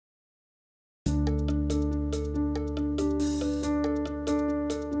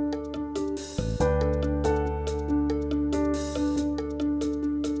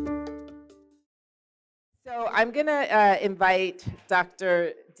I'm going to invite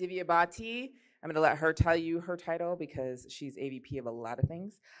Dr. Divya Bhatti. I'm going to let her tell you her title because she's AVP of a lot of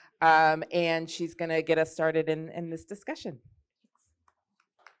things. And she's going to get us started in this discussion.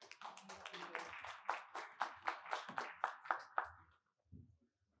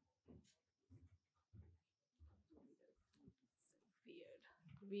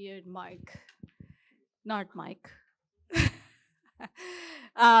 Weird mic, not Mike.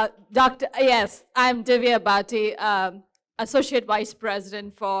 Yes, I'm Divya Bhatti, Associate Vice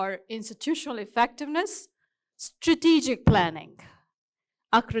President for Institutional Effectiveness, Strategic Planning,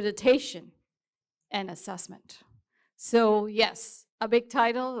 Accreditation, and Assessment. So yes, a big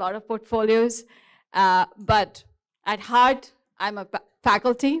title, a lot of portfolios, but at heart, I'm a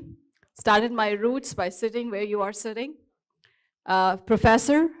faculty. Started my roots by sitting where you are sitting.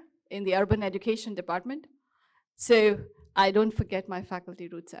 Professor in the Urban Education Department. So I don't forget my faculty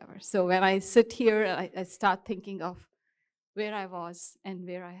roots ever. So when I sit here, I start thinking of where I was and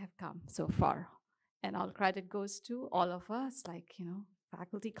where I have come so far. And all credit goes to all of us, like,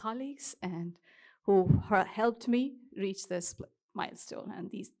 faculty colleagues and who helped me reach this milestone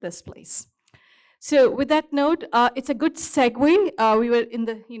and this place. So with that note, it's a good segue. We were in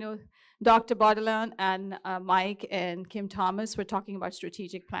the, Dr. Baudelaire and Mike and Kim Thomas were talking about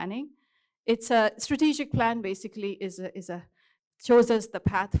strategic planning. It's a strategic plan basically shows us the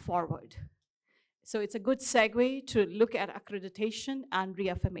path forward. So it's a good segue to look at accreditation and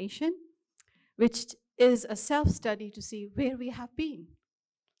reaffirmation, which is a self-study to see where we have been.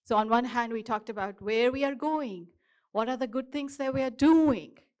 So on one hand, we talked about where we are going, what are the good things that we are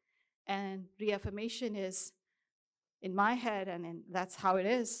doing, and reaffirmation is, in my head, and that's how it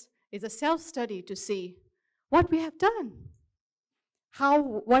is a self-study to see what we have done.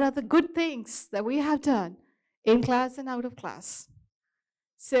 What are the good things that we have done in class and out of class?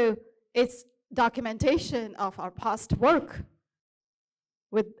 So it's documentation of our past work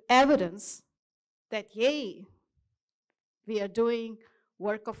with evidence that, yay, we are doing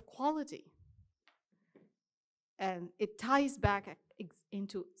work of quality. And it ties back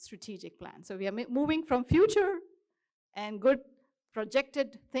into strategic plan. So we are moving from future and good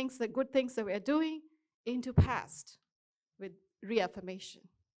projected things, the good things that we are doing, into past with reaffirmation.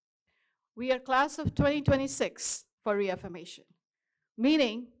 We are class of 2026 for reaffirmation,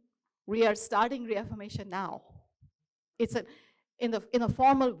 meaning we are starting reaffirmation now. It's in a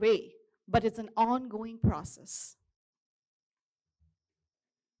formal way, but it's an ongoing process.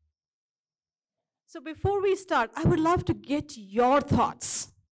 So before we start, I would love to get your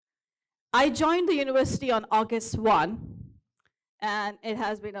thoughts. I joined the university on August 1, and it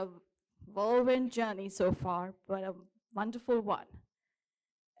has been a whirlwind journey so far, but a wonderful one.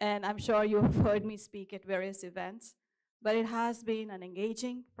 And I'm sure you have heard me speak at various events, but it has been an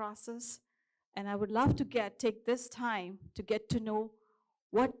engaging process. And I would love to take this time to get to know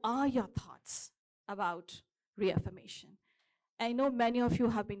what are your thoughts about reaffirmation. I know many of you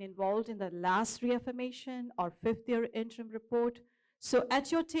have been involved in the last reaffirmation or 5th year interim report. So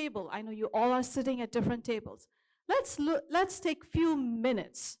at your table, I know you all are sitting at different tables. Let's take a few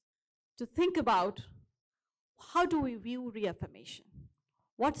minutes to think about how do we view reaffirmation?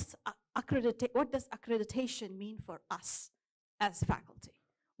 What does accreditation mean for us as faculty?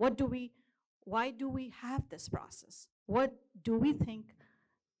 Why do we have this process? What do we think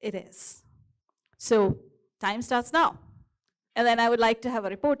it is? So time starts now. And then I would like to have a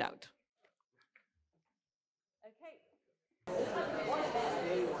report out.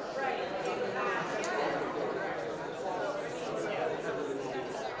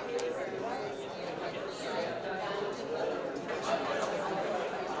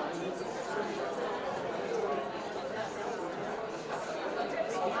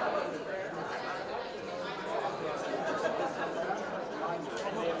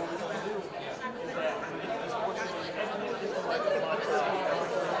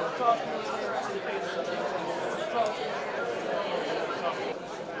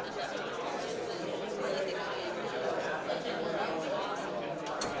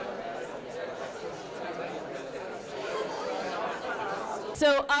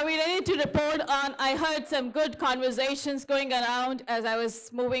 So are we ready to report on? I heard some good conversations going around as I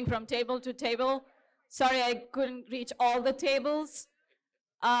was moving from table to table. Sorry, I couldn't reach all the tables.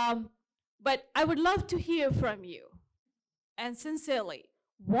 But I would love to hear from you. And sincerely,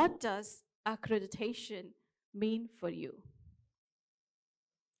 what does accreditation mean for you?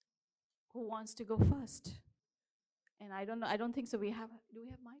 Who wants to go first? And I don't know, I don't think so. Do we have mics?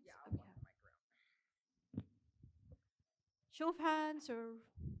 Yeah, we have. Show of hands or?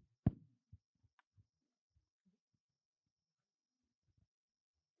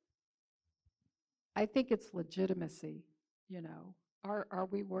 I think it's legitimacy, you know. Are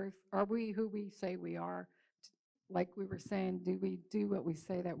we who we say we are? Like we were saying, do we do what we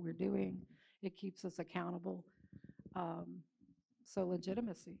say that we're doing? It keeps us accountable. So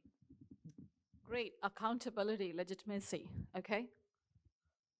legitimacy. Great. Accountability, legitimacy. Okay.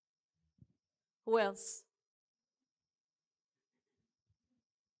 Who else?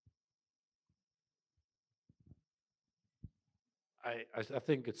 I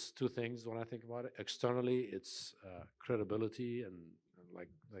think it's two things when I think about it. Externally, it's credibility and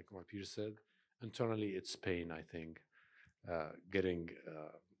like what Peter said. Internally, it's pain. I think getting Did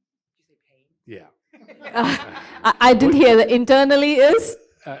you say pain? yeah, I didn't hear that. Internally is?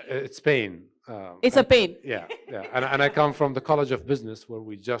 it's pain. It's a and- pain. Yeah, yeah. And I come from the College of Business where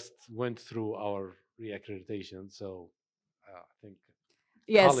we just went through our reaccreditation. So I think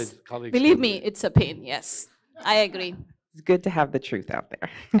Yes. colleagues Believe can me, relate. it's a pain. Yes. I agree. It's good to have the truth out there.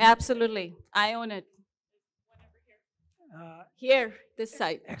 Absolutely. I own it. Here, this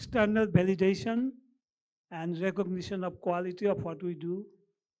side. External validation and recognition of quality of what we do.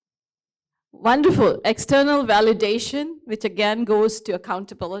 Wonderful. External validation, which again goes to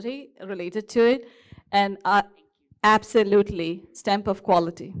accountability related to it, and absolutely stamp of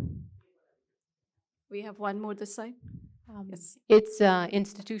quality. We have one more this side. Yes. It's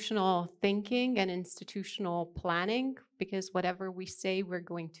institutional thinking and institutional planning, because whatever we say we're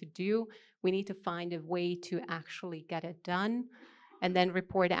going to do, we need to find a way to actually get it done and then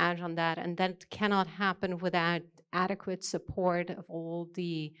report out on that. And that cannot happen without adequate support of all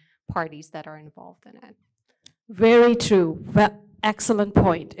the parties that are involved in it. Very true. Excellent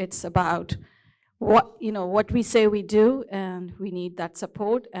point. It's about what we say we do, and we need that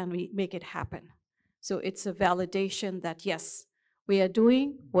support, and we make it happen. So it's a validation that, yes, we are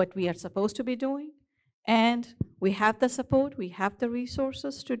doing what we are supposed to be doing, and we have the support, we have the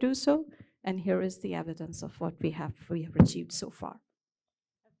resources to do so, and here is the evidence of what we have achieved so far.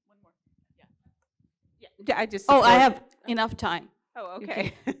 I just Oh, I support- have enough time. Oh, you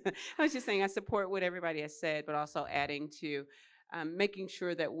okay. I was just saying I support what everybody has said, but also adding to making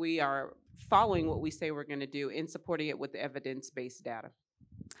sure that we are following what we say we're going to do and supporting it with evidence-based data.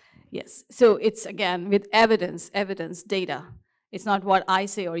 Yes, so it's again with evidence, data. It's not what I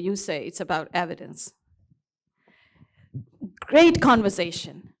say or you say, it's about evidence. Great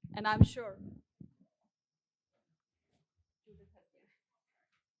conversation, and I'm sure.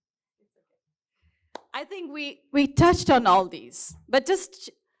 I think we touched on all these, but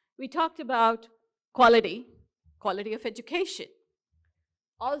we talked about quality of education.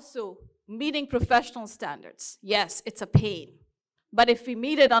 Also, meeting professional standards. Yes, it's a pain. But if we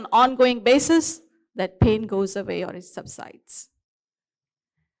meet it on an ongoing basis, that pain goes away or it subsides.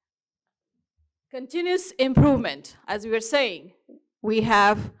 Continuous improvement, as we were saying, we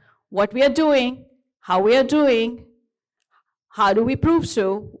have what we are doing, how we are doing, how do we prove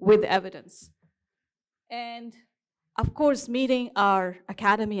so with evidence. And of course, meeting our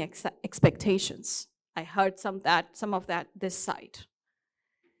academy expectations. I heard some of that this side.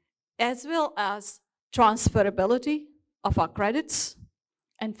 As well as transferability of our credits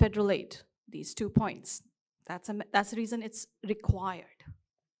and federal aid, these 2 points. That's the reason it's required.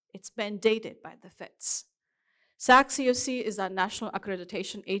 It's mandated by the feds. SAC-COC is our national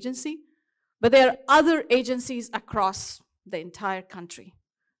accreditation agency, but there are other agencies across the entire country.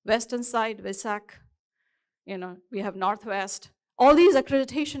 Western side, WSAC, we have Northwest. All these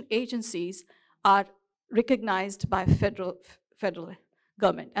accreditation agencies are recognized by federal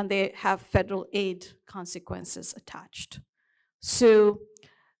government, and they have federal aid consequences attached. So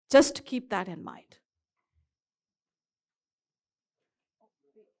just to keep that in mind.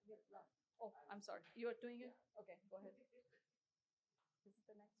 Oh, I'm sorry. You are doing it? Okay, go ahead. This is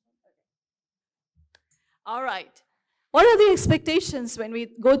the next one? Okay. All right. What are the expectations when we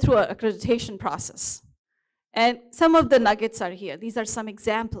go through an accreditation process? And some of the nuggets are here. These are some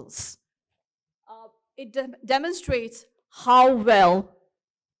examples. It demonstrates how well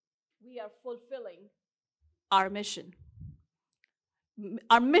we are fulfilling our mission.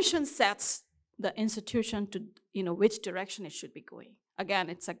 Our mission sets the institution to which direction it should be going. Again,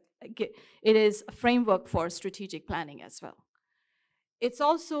 it is a framework for strategic planning as well. It's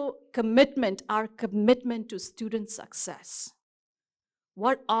also our commitment to student success.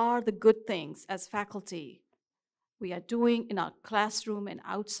 What are the good things as faculty we are doing in our classroom and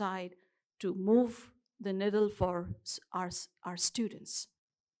outside to move the needle for our students?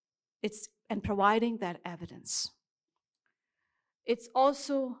 And providing that evidence. It's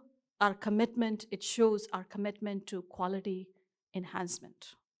also our commitment, it shows our commitment to quality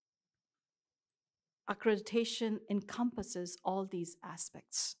enhancement. Accreditation encompasses all these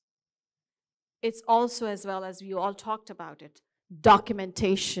aspects. it's also, as well as you all talked about it,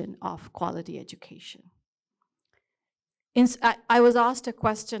 documentation of quality education. I was asked a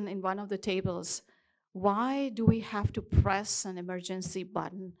question in one of the tables, why do we have to press an emergency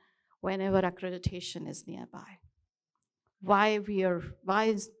button whenever accreditation is nearby? Why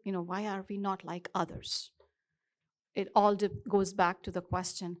are we not like others? It all goes back to the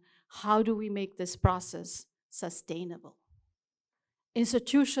question, how do we make this process sustainable?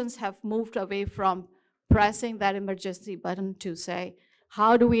 Institutions have moved away from pressing that emergency button to say,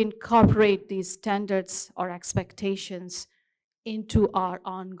 how do we incorporate these standards or expectations into our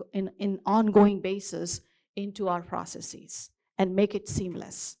ongoing basis into our processes and make it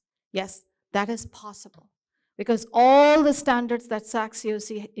seamless? Yes, that is possible, because all the standards that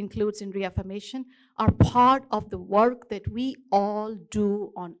SAC-COC includes in reaffirmation are part of the work that we all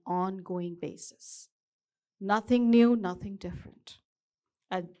do on ongoing basis. Nothing new, nothing different.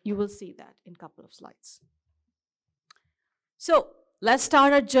 And you will see that in a couple of slides. So let's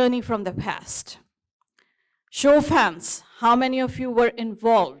start our journey from the past. Show of hands, how many of you were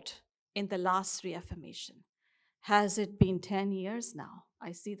involved in the last reaffirmation? Has it been 10 years now?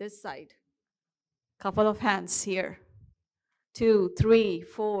 I see this side. Couple of hands here. 2, 3,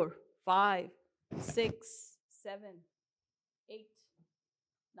 4, 5, 6, 7, 8,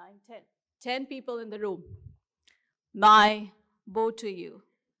 9, 10. 10 people in the room. My bow to you.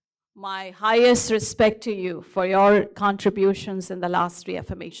 My highest respect to you for your contributions in the last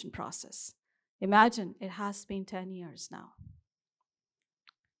reaffirmation process. Imagine, it has been 10 years now.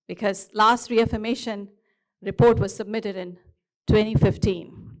 Because last reaffirmation report was submitted in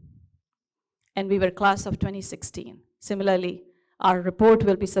 2015. And we were class of 2016. Similarly, our report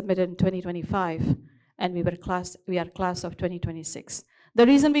will be submitted in 2025, and we are class of 2026. The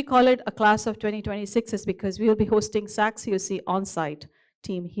reason we call it a class of 2026 is because we will be hosting SAC-COC on-site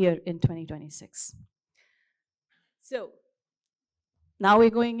team here in 2026. So now we're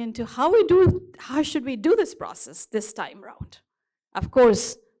going into how should we do this process this time around. Of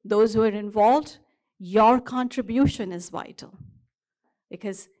course, those who are involved, your contribution is vital,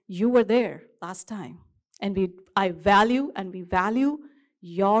 because you were there last time. And we value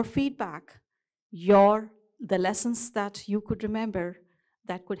your feedback, the lessons that you could remember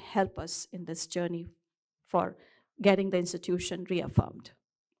that could help us in this journey for getting the institution reaffirmed.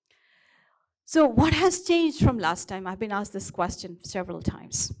 So what has changed from last time? I've been asked this question several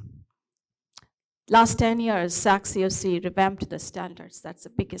times. Last 10 years, SAC-COC revamped the standards. That's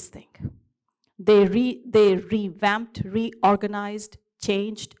the biggest thing. They revamped, reorganized,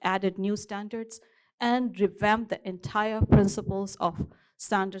 changed, added new standards, and revamped the entire principles of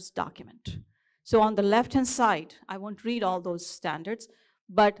standards document. So on the left-hand side, I won't read all those standards,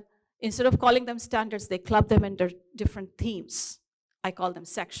 but instead of calling them standards, they club them under different themes. I call them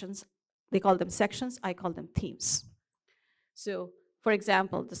sections. They call them sections, I call them themes. So for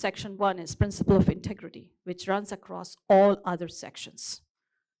example, the section 1 is principle of integrity, which runs across all other sections.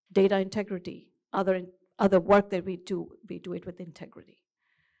 Data integrity, other work that we do it with integrity.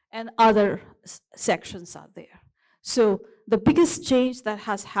 And other sections are there. So the biggest change that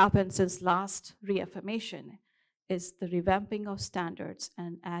has happened since last reaffirmation is the revamping of standards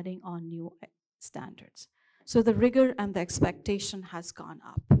and adding on new standards. So the rigor and the expectation has gone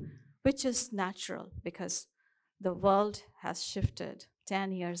up, which is natural because the world has shifted.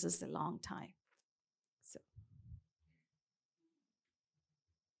 10 years is a long time.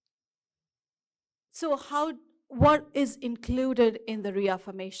 So what is included in the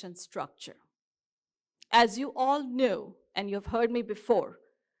reaffirmation structure? As you all know, and you've heard me before,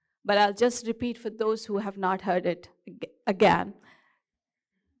 but I'll just repeat for those who have not heard it again,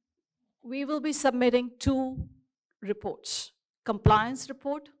 we will be submitting 2 reports. Compliance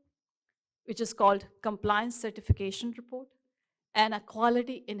report, which is called Compliance Certification Report, and a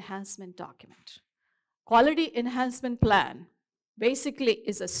Quality Enhancement Document. Quality Enhancement Plan basically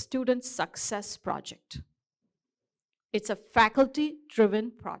is a student success project. It's a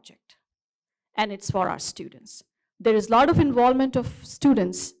faculty-driven project, and it's for our students. There is a lot of involvement of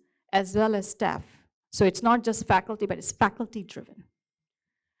students as well as staff. So it's not just faculty, but it's faculty-driven.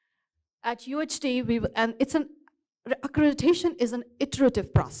 At UHD, accreditation is an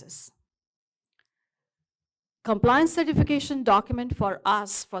iterative process. Compliance certification document for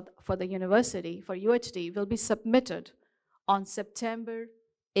us, for the university, for UHD, will be submitted on September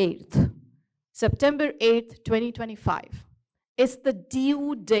 8th. September 8th, 2025 is the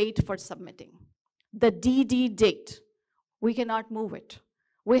due date for submitting. The DD date, we cannot move it.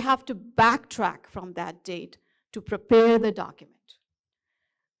 We have to backtrack from that date to prepare the document.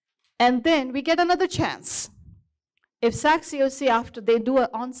 And then we get another chance. if SAC COC, after they do an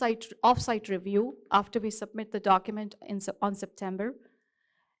off-site review, after we submit the document on September,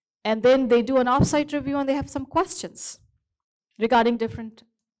 and then they do an off-site review and they have some questions regarding different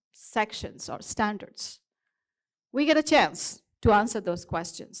sections or standards, we get a chance to answer those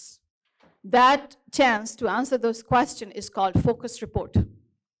questions. That chance to answer those questions is called focus report.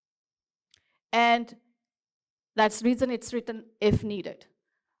 And that's the reason it's written if needed.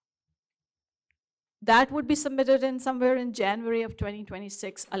 That would be submitted in somewhere in January of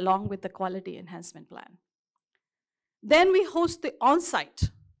 2026 along with the quality enhancement plan. Then we host the on-site,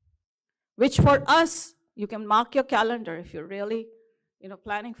 which for us, you can mark your calendar if you're really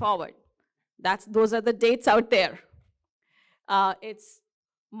planning forward. Those are the dates out there. It's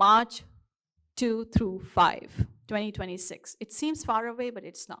March 2 through 5, 2026. It seems far away, but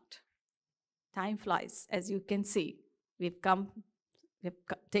it's not. Time flies, as you can see. We've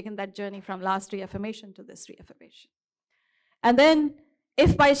taken that journey from last reaffirmation to this reaffirmation. And then,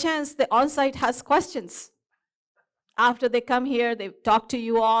 if by chance the on-site has questions, after they come here, they talk to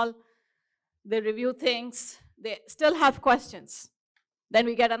you all, they review things, they still have questions, then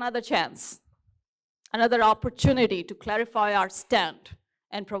we get another chance, another opportunity to clarify our stand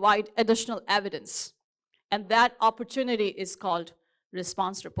and provide additional evidence. And that opportunity is called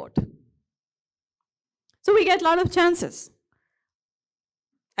response report. So we get a lot of chances,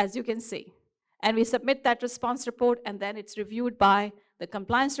 as you can see. And we submit that response report, and then it's reviewed by, the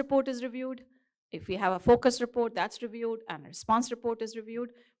compliance report is reviewed. If we have a focus report, that's reviewed, and a response report is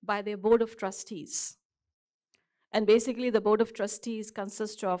reviewed by the Board of Trustees. And basically, the Board of Trustees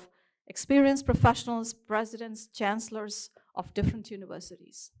consists of experienced professionals, presidents, chancellors of different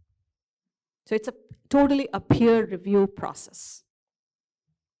universities. So it's totally a peer review process.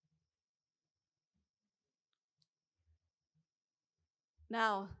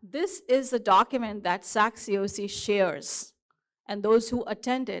 Now, this is a document that SAC COC shares. And those who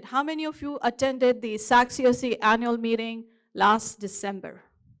attended, how many of you attended the SAC COC annual meeting last December?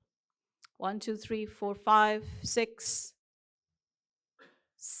 1, 2, 3, 4, 5, 6,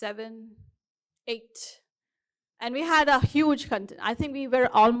 7, 8. And we had a huge content. I think we were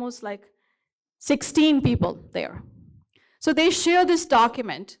almost like 16 people there. So they share this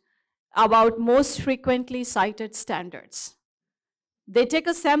document about most frequently cited standards. They take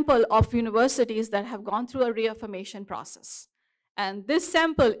a sample of universities that have gone through a reaffirmation process. And this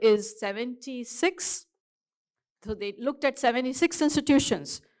sample is 76. So they looked at 76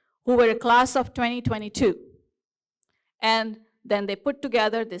 institutions who were a class of 2022. And then they put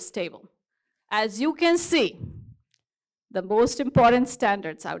together this table. As you can see, the most important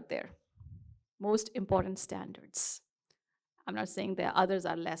standards out there. Most important standards. I'm not saying the others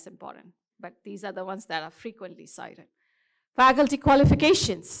are less important, but these are the ones that are frequently cited. Faculty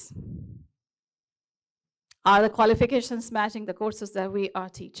qualifications. Are the qualifications matching the courses that we are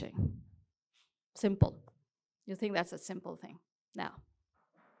teaching? Simple. You think that's a simple thing? Now,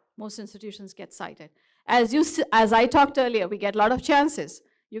 most institutions get cited. As I talked earlier, we get a lot of chances.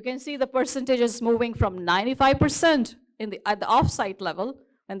 You can see the percentages moving from 95% at the offsite level,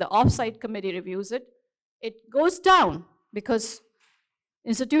 when the offsite committee reviews it, it goes down because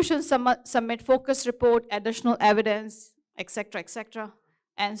institutions submit focus report, additional evidence, etc.,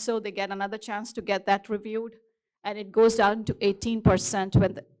 and so they get another chance to get that reviewed, and it goes down to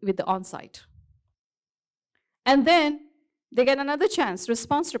 18% with the on-site. And then they get another chance,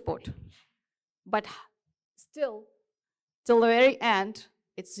 response report. But still, till the very end,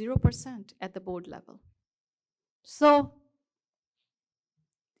 it's 0% at the board level. So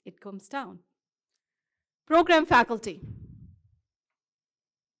it comes down. Program faculty.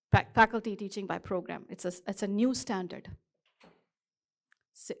 Faculty teaching by program. It's a new standard.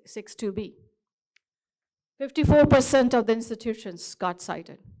 62B. 54% of the institutions got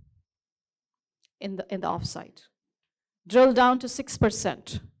cited in the offsite. Drill down to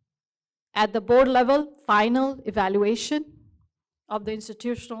 6%. At the board level, final evaluation of the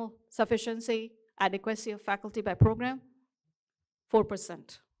institutional sufficiency, adequacy of faculty by program,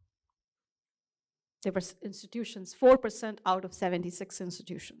 4%. There were institutions, 4% out of 76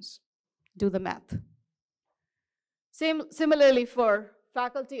 institutions. Do the math. Similarly for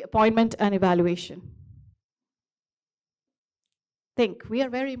faculty appointment and evaluation. Think, we are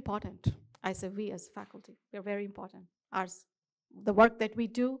very important. I say we as faculty, we are very important. The work that we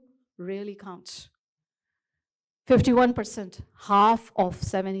do really counts. 51%, half of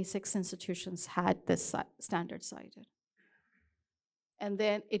 76 institutions had this standard cited. And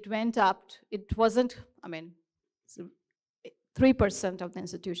then it went up, it wasn't, 3% of the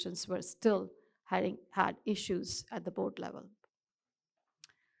institutions were still had issues at the board level.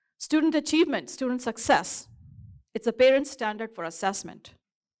 Student achievement, student success. It's a parent standard for assessment.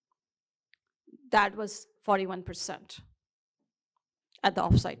 That was 41% at the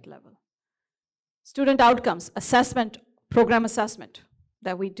offsite level. Student outcomes, assessment, program assessment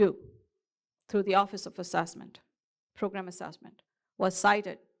that we do through the Office of Assessment, program assessment, was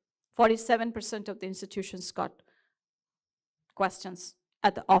cited. 47% of the institutions got questions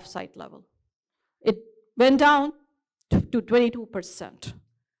at the offsite level. It went down to 22%.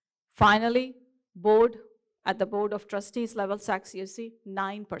 Finally, board, at the Board of Trustees level, SAC-CSE,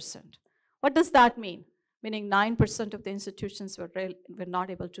 9%. What does that mean? Meaning 9% of the institutions were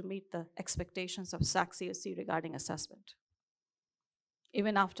not able to meet the expectations of SAC-CSE regarding assessment,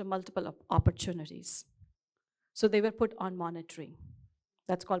 even after multiple opportunities. So they were put on monitoring.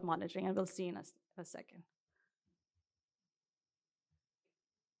 That's called monitoring, and we'll see in a second.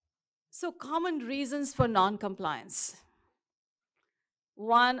 So common reasons for non-compliance.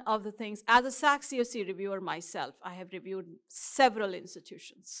 One of the things, as a SAC-CSE reviewer myself, I have reviewed several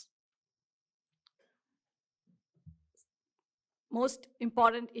institutions. Most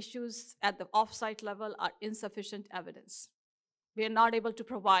important issues at the offsite level are insufficient evidence. We are not able to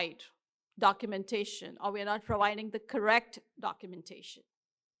provide documentation, or we are not providing the correct documentation,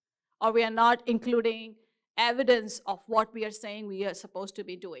 or we are not including evidence of what we are saying we are supposed to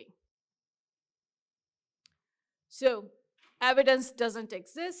be doing. So evidence doesn't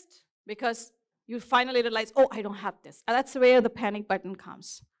exist because you finally realize, oh, I don't have this. And that's where the panic button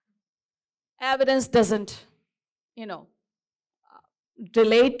comes. Evidence doesn't,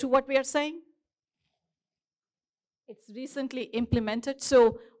 relate to what we are saying. It's recently implemented.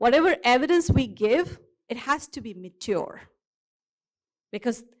 So whatever evidence we give, it has to be mature,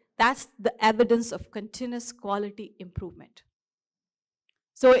 because that's the evidence of continuous quality improvement.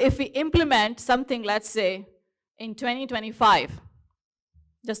 So if we implement something, let's say, in 2025,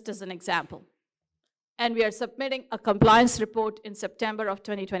 just as an example, and we are submitting a compliance report in September of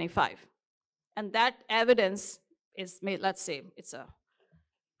 2025, and that evidence is made, let's say, it's a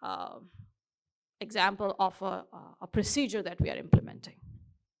example of a procedure that we are implementing.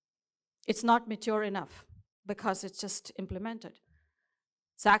 It's not mature enough because it's just implemented.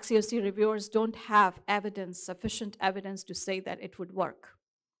 SAC-CSE reviewers don't have evidence, sufficient evidence to say that it would work.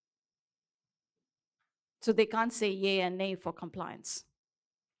 So they can't say yay and nay for compliance.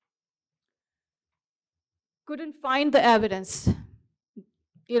 Couldn't find the evidence.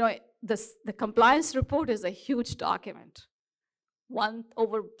 The compliance report is a huge document.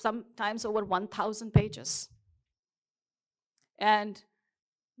 Sometimes over 1,000 pages. And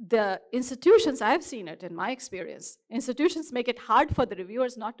the institutions, I've seen it in my experience, institutions make it hard for the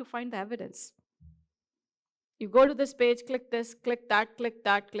reviewers not to find the evidence. You go to this page, click this, click that, click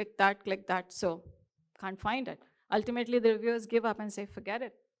that, click that, click that, so can't find it. Ultimately, the reviewers give up and say, forget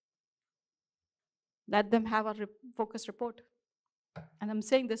it. Let them have a focus report. And I'm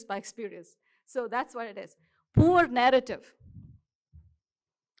saying this by experience. So that's what it is. Poor narrative.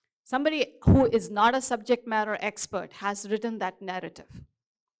 Somebody who is not a subject matter expert has written that narrative.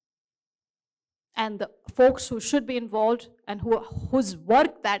 And the folks who should be involved and whose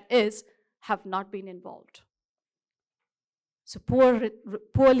work that is have not been involved. So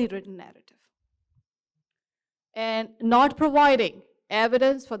poorly written narrative. And not providing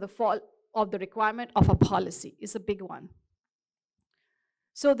evidence for the fall of the requirement of a policy is a big one.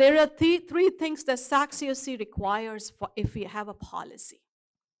 So there are three things that SAC-CSE requires for if we have a policy.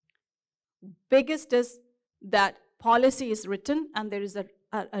 Biggest is that policy is written and there is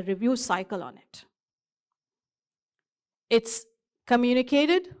a review cycle on it. It's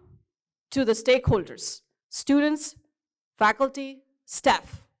communicated to the stakeholders, students, faculty,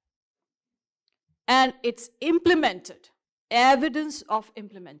 staff. And it's implemented, evidence of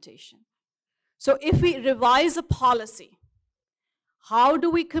implementation. So if we revise a policy, how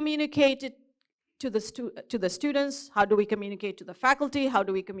do we communicate it to the students? How do we communicate to the faculty? How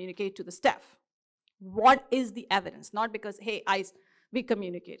do we communicate to the staff? What is the evidence? Not because, hey, we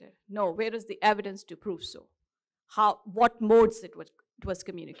communicated. No, where is the evidence to prove so? What modes it was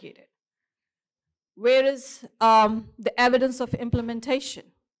communicated? Where is the evidence of implementation?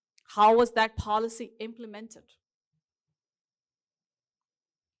 How was that policy implemented?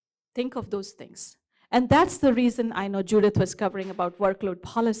 Think of those things. And that's the reason I know Judith was covering about workload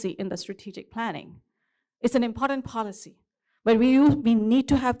policy in the strategic planning. It's an important policy, but we need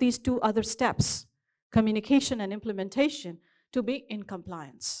to have these two other steps, communication and implementation, to be in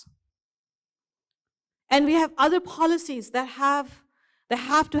compliance. And we have other policies that have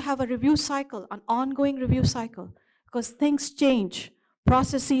to have a review cycle, an ongoing review cycle, because things change,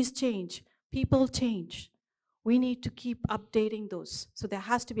 processes change, people change. We need to keep updating those. So there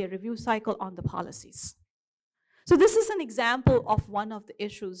has to be a review cycle on the policies. So this is an example of one of the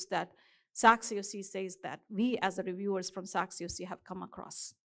issues that SAC-COC says that we as the reviewers from SAC-COC have come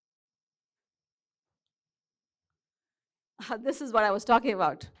across. This is what I was talking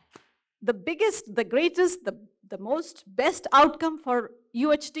about. The biggest, the greatest, the most best outcome for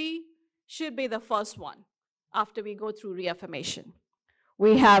UHD should be the first one after we go through reaffirmation.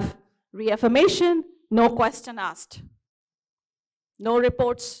 We have reaffirmation, no question asked. No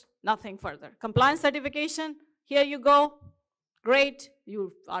reports, nothing further. Compliance certification, here you go. Great,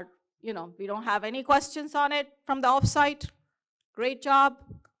 you are, we don't have any questions on it from the offsite. Great job.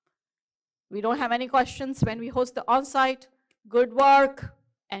 We don't have any questions when we host the onsite. Good work.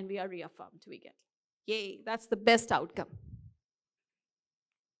 And we are reaffirmed, we get. Yay, that's the best outcome.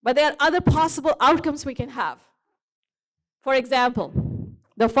 But there are other possible outcomes we can have. For example,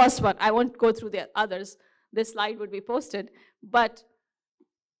 the first one, I won't go through the others. This slide would be posted. But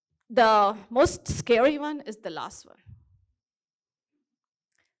the most scary one is the last one.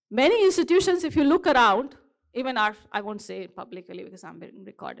 Many institutions, if you look around, even I won't say it publicly because I'm being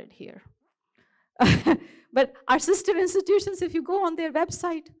recorded here. But our sister institutions, if you go on their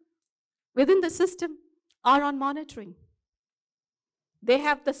website, within the system, are on monitoring. They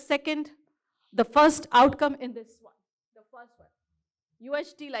have the first outcome in this one, the first one.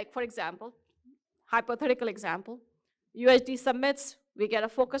 UHD, like for example, hypothetical example, UHD submits, we get a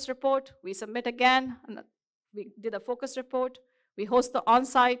focus report, we submit again, and we did a focus report, we host the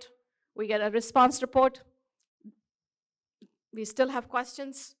onsite, we get a response report, we still have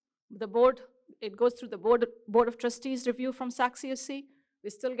questions, the board, it goes through the board of trustees review from SAC-COC, we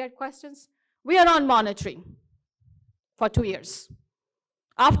still get questions. We are on monitoring for 2 years.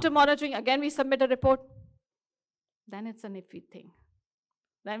 After monitoring, again we submit a report, then it's an iffy thing.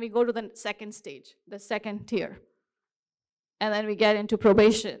 Then we go to the second stage, the second tier. And then we get into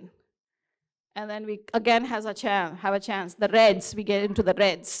probation. And then we again have a chance, the reds, we get into the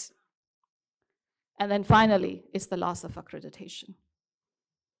reds. And then finally, it's the loss of accreditation.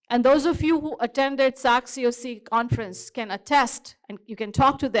 And those of you who attended SAC-COC conference can attest, and you can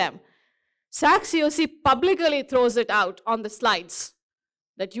talk to them. SAC-COC publicly throws it out on the slides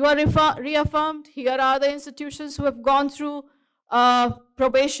that you are reaffirmed. Here are the institutions who have gone through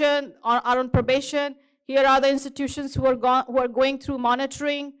probation or are on probation. Here are the institutions who are going through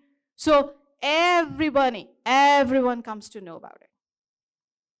monitoring. So everyone comes to know about it.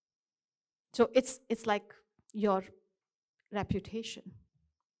 So it's like your reputation.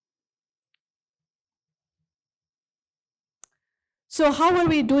 So how are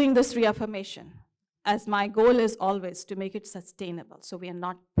we doing this reaffirmation? As my goal is always to make it sustainable, so we are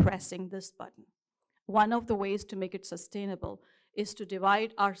not pressing this button. One of the ways to make it sustainable is to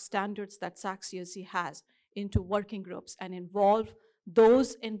divide our standards that SAC-COC has into working groups and involve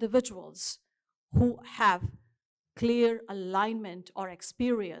those individuals who have clear alignment or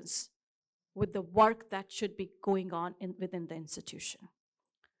experience with the work that should be going on within the institution.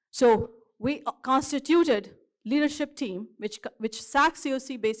 So we constituted leadership team, which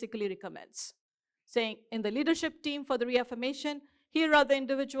SAC-COC basically recommends, saying in the leadership team for the reaffirmation, here are the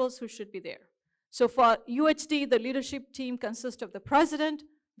individuals who should be there. So for UHD, the leadership team consists of the president,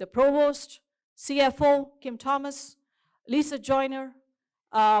 the provost, CFO, Kim Thomas, Lisa Joyner,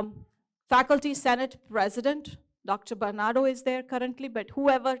 faculty senate president, Dr. Bernardo is there currently, but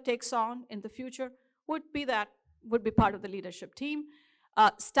whoever takes on in the future would be part of the leadership team,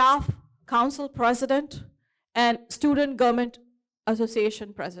 staff council president, and student government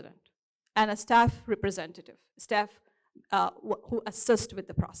association president, and a staff representative, staff who assist with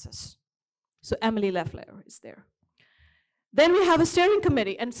the process. So Emily Leffler is there. Then we have a steering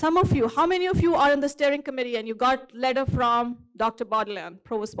committee, and some of you, how many of you are in the steering committee and you got letter from Dr. Baudelaire,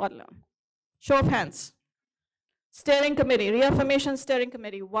 Provost Baudelaire? Show of hands. Steering committee, reaffirmation steering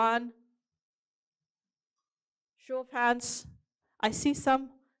committee, 1. Show of hands. I see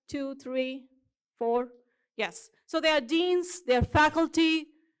some, 2, 3, 4. Yes. So they are deans, they are faculty,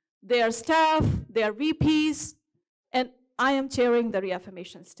 they are staff, they are VPs, and I am chairing the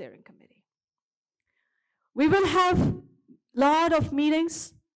reaffirmation steering committee. We will have a lot of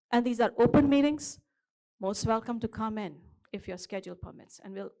meetings, and these are open meetings. Most welcome to come in if your schedule permits,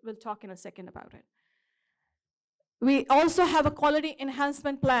 and we'll talk in a second about it. We also have a quality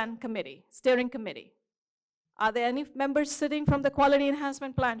enhancement plan committee, steering committee. Are there any members sitting from the quality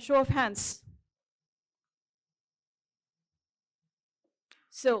enhancement plan? Show of hands.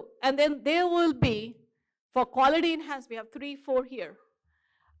 So, and then there will be, for quality enhancement, we have 3, 4 here.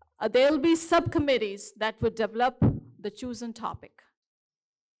 There will be subcommittees that would develop the chosen topic.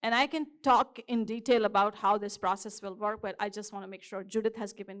 And I can talk in detail about how this process will work, but I just want to make sure Judith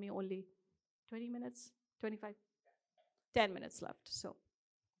has given me only 20 minutes, 25. 10 minutes left, so.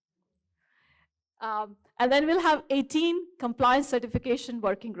 And then we'll have 18 compliance certification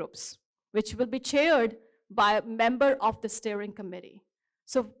working groups, which will be chaired by a member of the steering committee.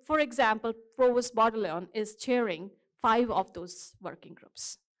 So for example, Provost Baudelaire is chairing 5 of those working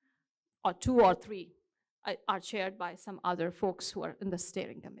groups, or 2 or 3 are chaired by some other folks who are in the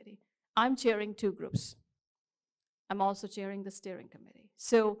steering committee. I'm chairing 2 groups. I'm also chairing the steering committee.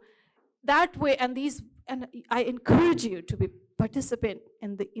 So that way, and I encourage you to be participant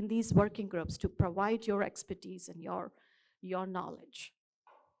in these working groups to provide your expertise and your knowledge.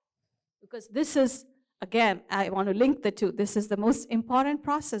 Because this is, again, I want to link the two. This is the most important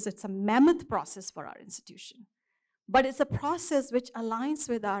process. It's a mammoth process for our institution. But it's a process which aligns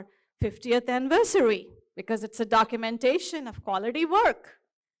with our 50th anniversary because it's a documentation of quality work.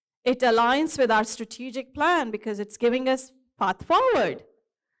 It aligns with our strategic plan because it's giving us path forward.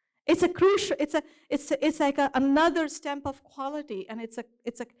 It's a crucial, it's like another stamp of quality, and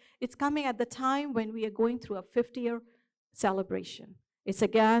it's coming at the time when we are going through a 50-year celebration. It's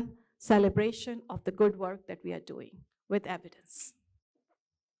again celebration of the good work that we are doing with evidence.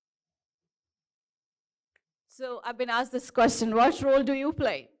 So I've been asked this question, what role do you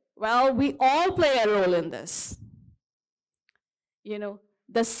play? Well, we all play a role in this. You know,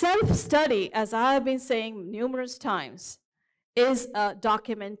 the self-study, as I've been saying numerous times, is a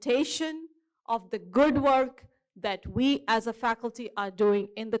documentation of the good work that we as a faculty are doing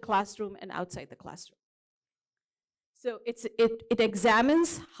in the classroom and outside the classroom. So it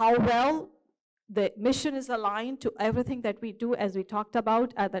examines how well the mission is aligned to everything that we do, as we talked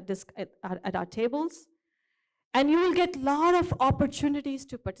about at our tables. And you will get a lot of opportunities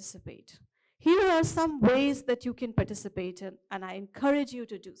to participate. Here are some ways that you can participate in, and I encourage you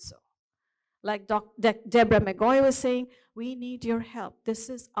to do so. Like Deborah McGoy was saying, we need your help. This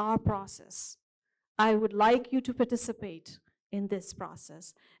is our process. I would like you to participate in this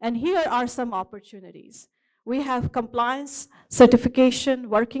process. And here are some opportunities. We have compliance certification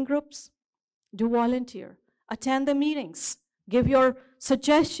working groups. Do volunteer. Attend the meetings. Give your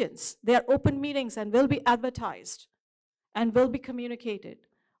suggestions. They are open meetings and will be advertised and will be communicated.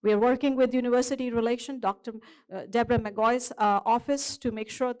 We are working with University Relations, Dr. Deborah McGoy's office, to make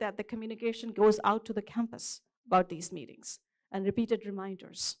sure that the communication goes out to the campus about these meetings and repeated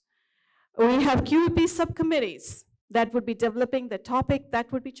reminders. We have QEP subcommittees that would be developing the topic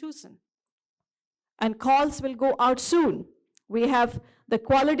that would be chosen. And calls will go out soon. We have the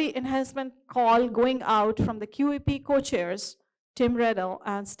quality enhancement call going out from the QEP co-chairs, Tim Riddle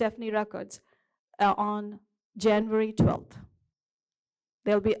and Stephanie Records, on January 12th.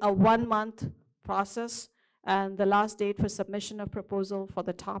 There'll be a 1-month process, and the last date for submission of proposal for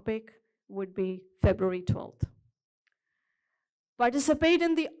the topic would be February 12th. Participate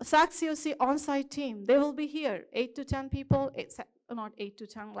in the SAC-COC on-site team. They will be here, 8 to 10 people, not 8 to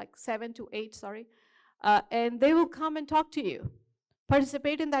 10, like 7 to 8, sorry. And they will come and talk to you.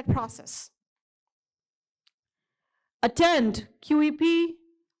 Participate in that process. Attend QEP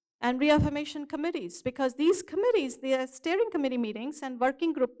and reaffirmation committees, because these committees, they are steering committee meetings and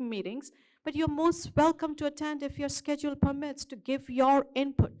working group meetings, but you're most welcome to attend if your schedule permits to give your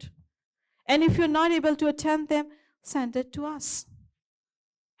input. And if you're not able to attend them, send it to us.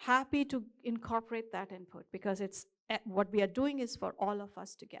 Happy to incorporate that input, because it's what we are doing is for all of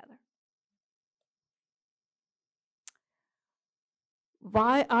us together.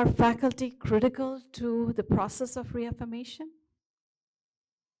 Why are faculty critical to the process of reaffirmation?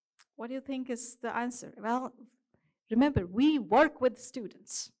 What do you think is the answer? Well, remember, we work with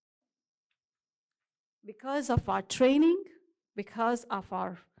students. Because of our training, because of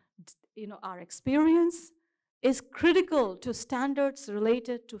our experience, is critical to standards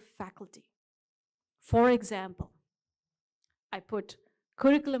related to faculty. For example, I put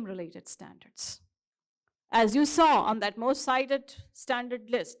curriculum-related standards. As you saw on that most cited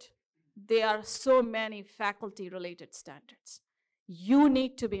standard list, there are so many faculty-related standards. You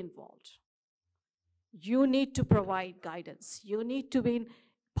need to be involved. You need to provide guidance. You need to be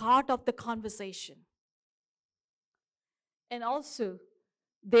part of the conversation. And also,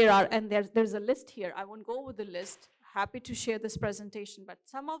 there's a list here. I won't go over the list. Happy to share this presentation, but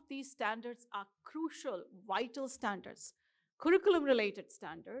some of these standards are crucial, vital standards. Curriculum-related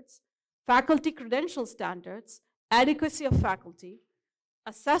standards, faculty credential standards, adequacy of faculty,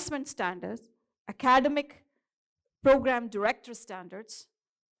 assessment standards, academic program director standards,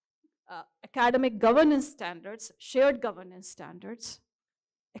 academic governance standards, shared governance standards,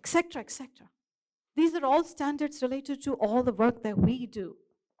 etc., etc. These are all standards related to all the work that we do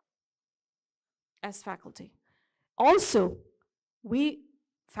as faculty. Also, we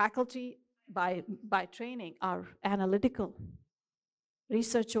faculty by training are analytical,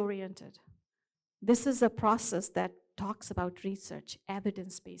 research-oriented. This is a process that talks about research,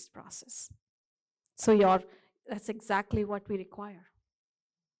 evidence-based process. So that's exactly what we require.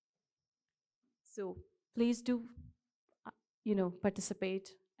 So please do,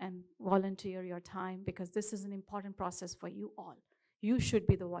 participate and volunteer your time, because this is an important process for you all. You should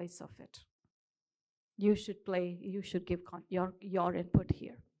be the voice of it. You should play, you should give your input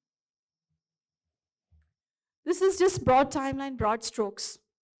here. This is just broad timeline, broad strokes.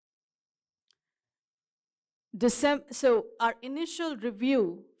 So our initial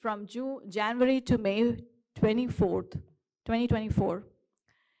review from January to May 24th, 2024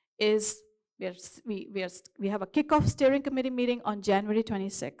 is we have a kickoff steering committee meeting on January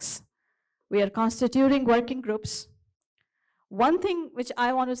 26th. We are constituting working groups. One thing which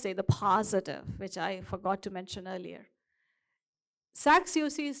I want to say, the positive, which I forgot to mention earlier,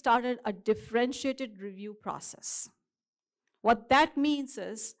 SAC-COC started a differentiated review process. What that means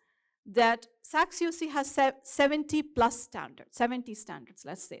is that SAC-COC has 70 plus standards, 70 standards,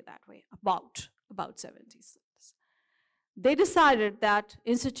 let's say that way, about 70 standards. They decided that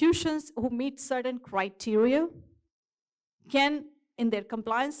institutions who meet certain criteria can, in their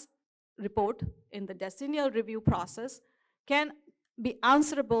compliance report, in the decennial review process, can be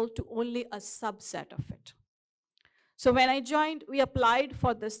answerable to only a subset of it. So when I joined, we applied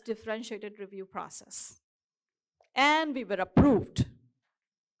for this differentiated review process. And we were approved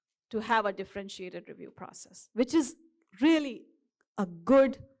to have a differentiated review process, which is really a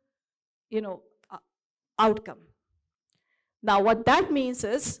good, outcome. Now, what that means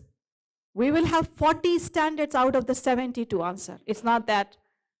is we will have 40 standards out of the 70 to answer. It's not that,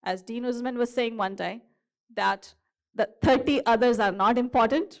 as Dean Usman was saying one day, that the 30 others are not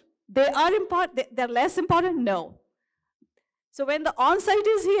important. They are important. They're less important? No. So when the on-site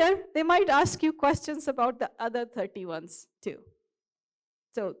is here, they might ask you questions about the other 30 ones too.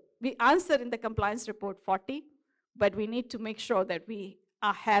 So we answer in the compliance report 40, but we need to make sure that we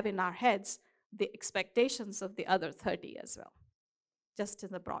have in our heads the expectations of the other 30 as well, just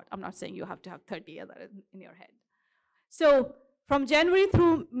in the broad. I'm not saying you have to have 30 other in your head. So from January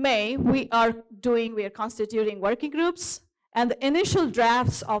through May, we are constituting working groups, and the initial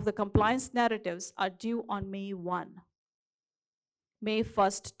drafts of the compliance narratives are due on May 1, May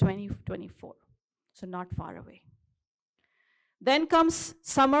 1st, 2024, so not far away. Then comes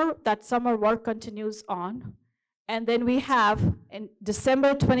summer, that summer work continues on, and then we have, in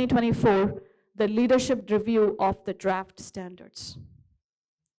December 2024, the leadership review of the draft standards.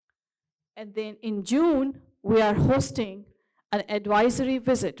 And then in June, we are hosting an advisory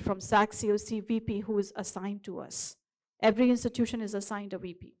visit from SAC-COC VP who is assigned to us. Every institution is assigned a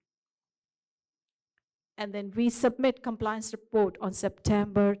VP. And then we submit compliance report on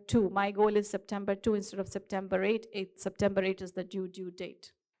September 2. My goal is September 2 instead of September 8. September 8 is the due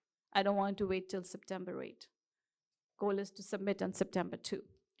date. I don't want to wait till September 8. Goal is to submit on September 2.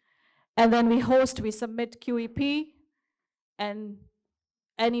 And then we submit QEP and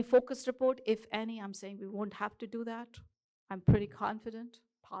any focus report, if any. I'm saying we won't have to do that. I'm pretty confident,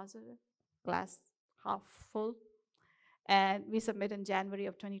 positive, glass half full. And we submit in January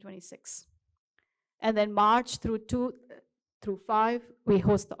of 2026. And then March through 5, we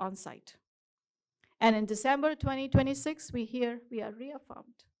host the on-site. And in December 2026, we are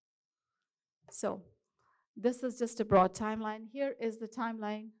reaffirmed. So this is just a broad timeline. Here is the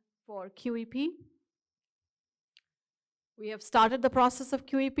timeline for QEP. We have started the process of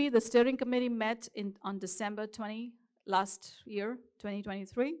QEP. The steering committee met on December 20 last year,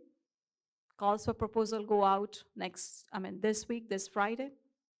 2023. Calls for proposal go out this week, this Friday.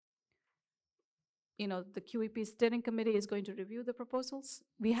 The QEP steering committee is going to review the proposals.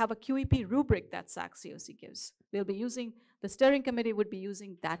 We have a QEP rubric that SAC-COC gives. The steering committee would be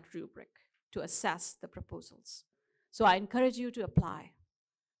using that rubric to assess the proposals. So I encourage you to apply,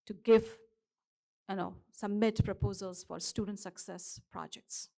 to submit proposals for student success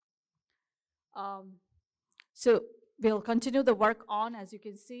projects. So we'll continue the work on, as you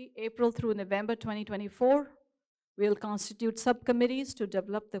can see, April through November 2024. We'll constitute subcommittees to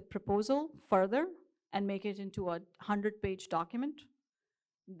develop the proposal further and make it into a 100-page document.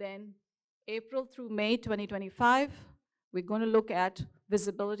 Then April through May 2025, we're going to look at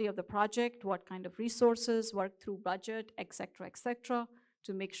visibility of the project, what kind of resources, work through budget, et cetera,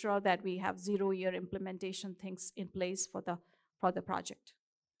 to make sure that we have 0-year implementation things in place for the project.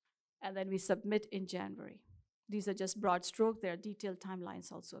 And then we submit in January. These are just broad strokes. There are detailed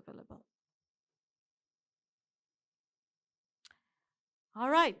timelines also available. All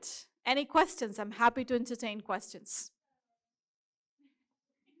right. Any questions? I'm happy to entertain questions.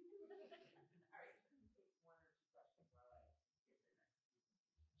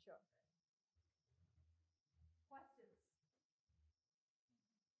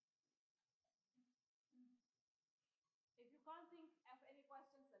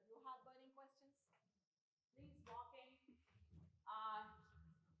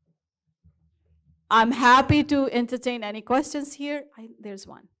 I'm happy to entertain any questions here. There's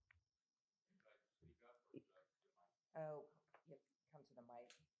one. Oh, you have to come to the mic.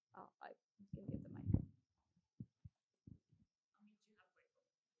 Oh, I can get the mic.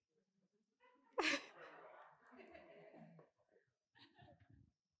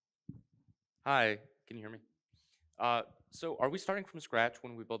 Hi, can you hear me? So are we starting from scratch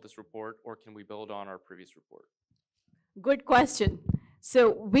when we build this report, or can we build on our previous report? Good question.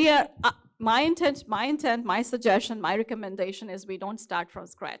 So we are, my intent, my suggestion, my recommendation is we don't start from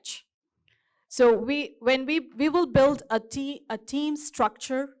scratch. So we will build a team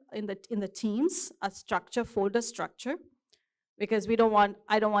structure in the teams, a structure, folder structure, because I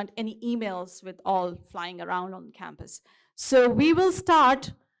don't want any emails with all flying around on campus. So we will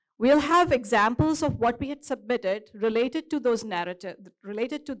start, we'll have examples of what we had submitted related to those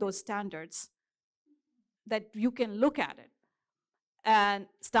related to those standards, that you can look at it and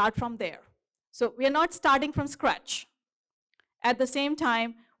start from there. So we are not starting from scratch. At the same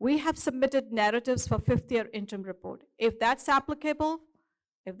time, we have submitted narratives for 5th year interim report. If that's applicable,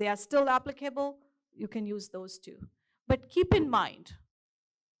 if they are still applicable, you can use those too. But keep in mind,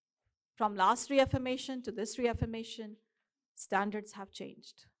 from last reaffirmation to this reaffirmation, standards have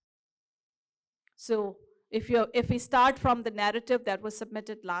changed. So if we start from the narrative that was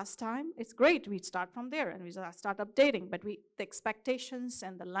submitted last time, it's great. We start from there and we start updating, but the expectations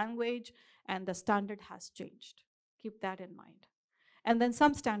and the language and the standard has changed. Keep that in mind. And then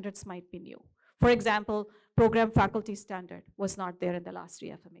some standards might be new. For example, program faculty standard was not there in the last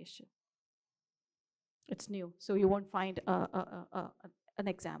reaffirmation. It's new, so you won't find an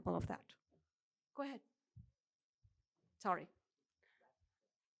example of that. Go ahead. Sorry.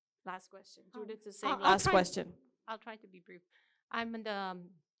 Last question. Judith is saying last question. I'll try to be brief. I'm the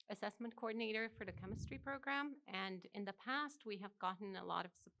assessment coordinator for the chemistry program, and in the past, we have gotten a lot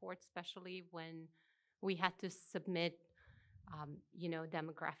of support, especially when we had to submit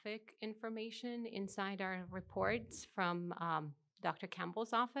demographic information inside our reports from Dr.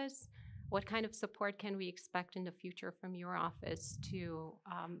 Campbell's office. What kind of support can we expect in the future from your office to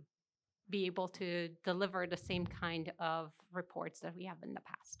be able to deliver the same kind of reports that we have in the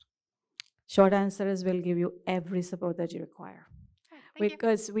past? Short answer is we'll give you every support that you require.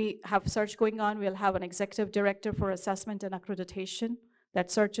 Because we have search going on, we'll have an executive director for assessment and accreditation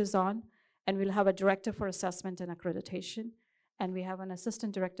that search is on, and we'll have a director for assessment and accreditation, and we have an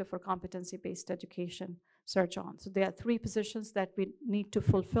assistant director for competency-based education search on. So there are 3 positions that we need to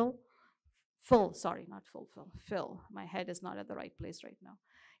fill. My head is not at the right place right now.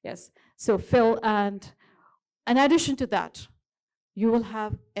 Yes, so fill, and in addition to that, you will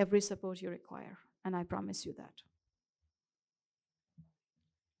have every support you require, and I promise you that.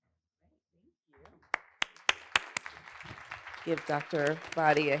 Give Dr.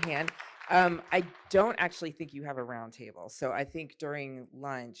 Body a hand. I don't actually think you have a round table, so I think during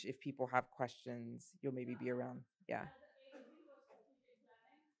lunch, if people have questions, you'll maybe be around. Yeah.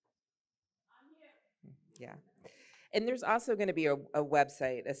 Yeah. And there's also going to be a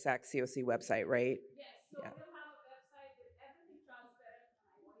website, a SAC COC website, right? Yes, so Yeah. we'll have a website with everything transparent.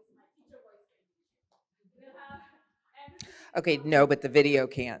 My teacher voice can use it. We'll have everything. Okay, no, but the video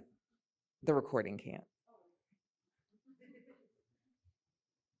can't. The recording can't.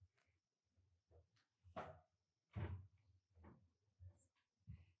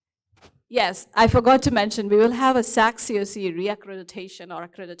 Yes, I forgot to mention, we will have a SAC COC reaccreditation or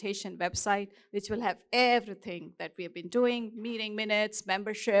accreditation website, which will have everything that we have been doing, meeting minutes,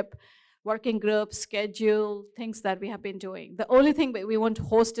 membership, working groups, schedule, things that we have been doing. The only thing we won't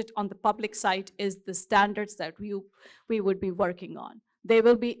host it on the public site is the standards that we would be working on. They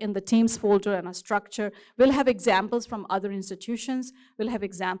will be in the Teams folder and a structure. We'll have examples from other institutions. We'll have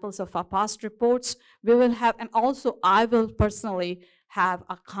examples of our past reports. We will have, and also I will personally have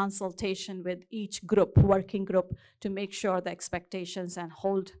a consultation with each group, working group, to make sure the expectations and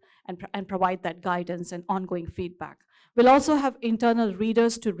hold and provide that guidance and ongoing feedback. We'll also have internal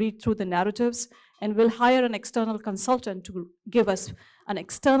readers to read through the narratives, and we'll hire an external consultant to give us an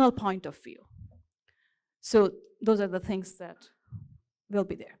external point of view. So those are the things that will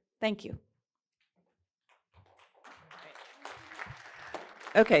be there. Thank you.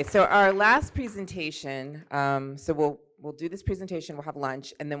 Okay, so our last presentation, so we'll do this presentation, we'll have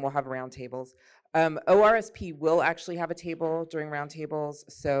lunch, and then we'll have roundtables. ORSP will actually have a table during roundtables,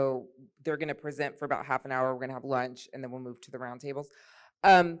 so they're gonna present for about half an hour, we're gonna have lunch, and then we'll move to the roundtables.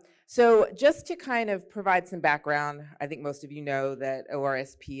 So just to kind of provide some background, I think most of you know that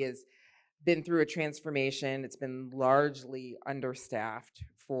ORSP has been through a transformation. It's been largely understaffed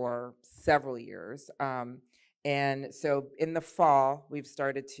for several years. And so in the fall, we've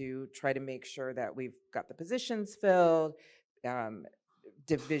started to try to make sure that we've got the positions filled,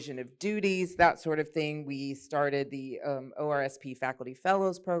 division of duties, that sort of thing. We started the ORSP Faculty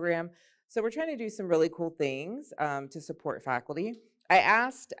Fellows Program. So we're trying to do some really cool things to support faculty. I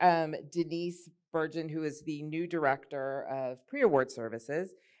asked Denise Bergen, who is the new director of pre-award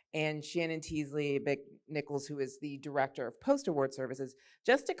services, and Shannon Teasley Nichols, who is the director of post-award services,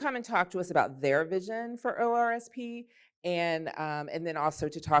 just to come and talk to us about their vision for ORSP, and then also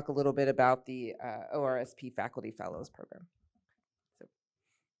to talk a little bit about the ORSP Faculty Fellows Program. So.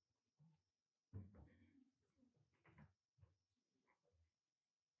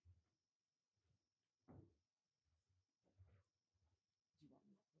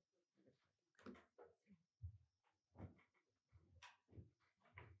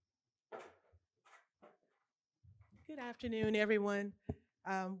 Good afternoon, everyone.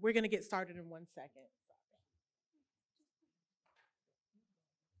 We're going to get started in 1 second.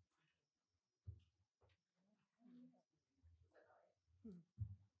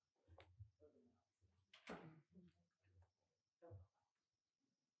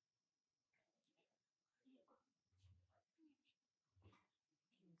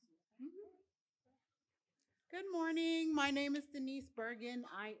 Good morning. My name is Denise Bergen.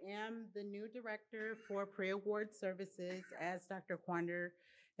 I am the new director for pre-award services. As Dr. Quander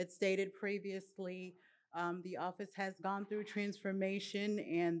had stated previously, the office has gone through transformation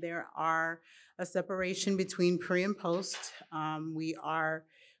and there are a separation between pre and post. We are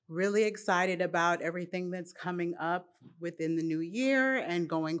really excited about everything that's coming up within the new year and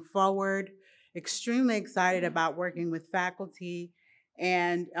going forward. Extremely excited about working with faculty.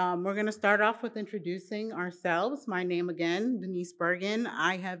 And we're going to start off with introducing ourselves. My name again, Denise Bergen.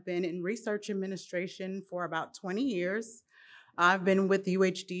 I have been in research administration for about 20 years. I've been with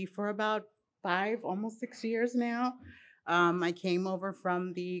UHD for about 5, almost 6 years now. I came over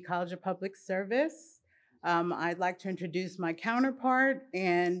from the College of Public Service. I'd like to introduce my counterpart,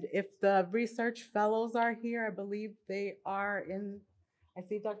 and if the research fellows are here, I believe they are in, I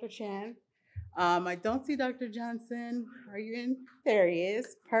see Dr. Chan. I don't see Dr. Johnson. Are you in? There he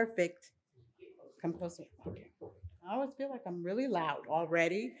is. Perfect. Come closer. Okay. I always feel like I'm really loud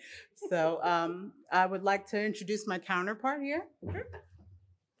already. So I would like to introduce my counterpart here.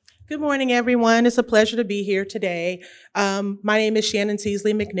 Good morning, everyone. It's a pleasure to be here today. My name is Shannon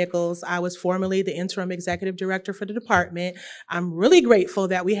Teasley McNichols. I was formerly the interim executive director for the department. I'm really grateful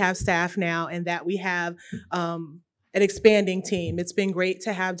that we have staff now and that we have an expanding team. It's been great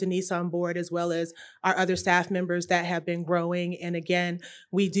to have Denise on board as well as our other staff members that have been growing. And again,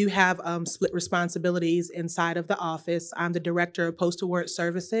 we do have split responsibilities inside of the office. I'm the director of post-award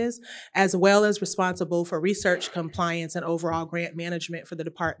services, as well as responsible for research compliance and overall grant management for the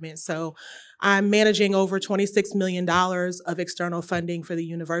department. So I'm managing over $26 million of external funding for the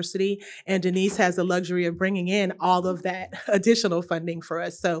university, and Denise has the luxury of bringing in all of that additional funding for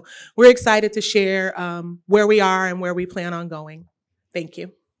us. So we're excited to share where we are and where we plan on going. Thank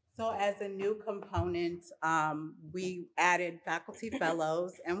you. So as a new component, we added faculty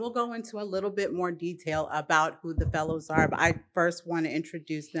fellows, and we'll go into a little bit more detail about who the fellows are, but I first want to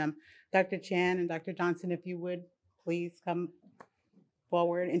introduce them. Dr. Chan and Dr. Johnson, if you would please come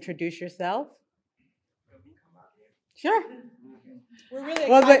forward, introduce yourself. Sure. We're really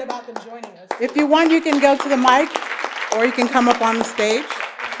excited about them joining us. If you want, you can go to the mic, or you can come up on the stage.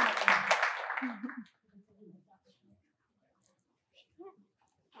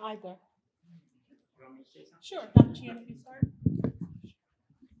 Either. Sure, Dr. Chan, if you start.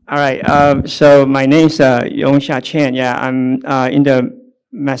 All right, so my name's Yongsha Chen. Yeah, I'm in the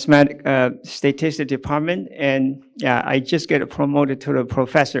mathematics statistics department, and yeah, I just get promoted to the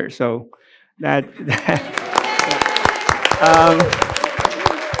professor. So that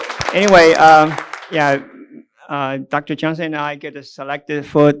anyway, yeah, Dr. Johnson and I get selected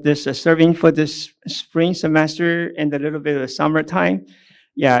for this serving for this spring semester and a little bit of the summertime.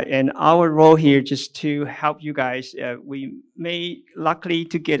 Yeah, and our role here just to help you guys. We may luckily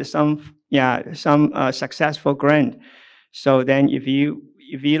to get some successful grant. So then if you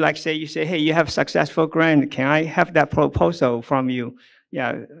like say you say, hey, you have successful grant, can I have that proposal from you?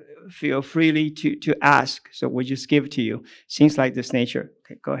 Yeah, feel freely to ask. So we just give it to you. Things like this nature.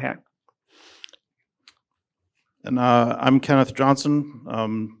 Okay, go ahead. And I'm Kenneth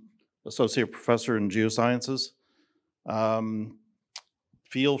Johnson, associate professor in geosciences.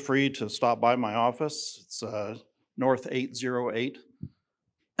 Feel free to stop by my office. It's North 808.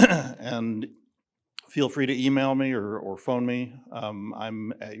 And feel free to email me or phone me.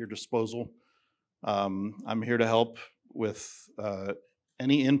 I'm at your disposal. I'm here to help with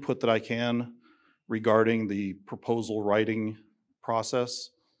any input that I can regarding the proposal writing process,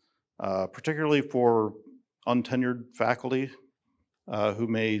 particularly for untenured faculty who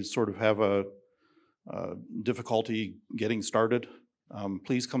may sort of have a difficulty getting started.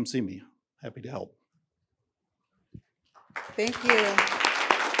 Please come see me. Happy to help. Thank you.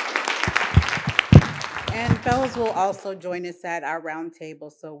 And fellows will also join us at our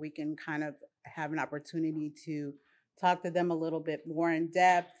roundtable so we can kind of have an opportunity to talk to them a little bit more in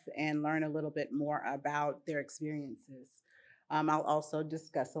depth and learn a little bit more about their experiences. I'll also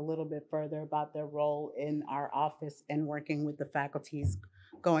discuss a little bit further about their role in our office and working with the faculties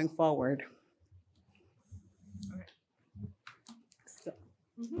going forward.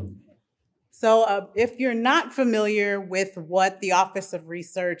 So if you're not familiar with what the Office of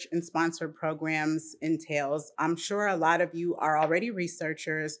Research and Sponsored Programs entails, I'm sure a lot of you are already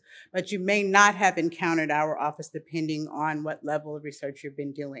researchers, but you may not have encountered our office depending on what level of research you've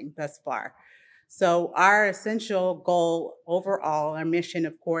been doing thus far. So our essential goal overall, our mission,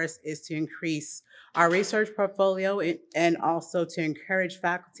 of course, is to increase our research portfolio and also to encourage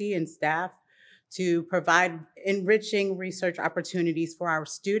faculty and staff to provide enriching research opportunities for our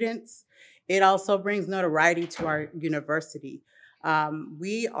students. It also brings notoriety to our university.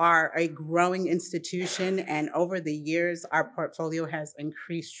 We are a growing institution, and over the years, our portfolio has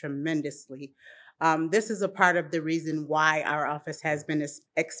increased tremendously. This is a part of the reason why our office has been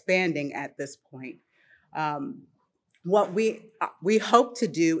expanding at this point. What we hope to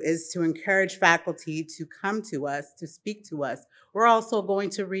do is to encourage faculty to come to us, to speak to us. We're also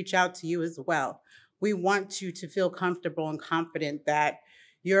going to reach out to you as well. We want you to feel comfortable and confident that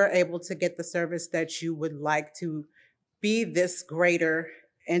you're able to get the service that you would like to be this greater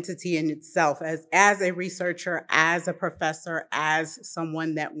entity in itself as a researcher, as a professor, as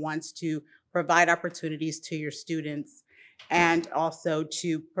someone that wants to provide opportunities to your students and also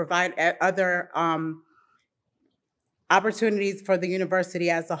to provide other opportunities for the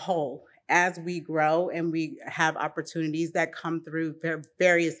university as a whole. As we grow and we have opportunities that come through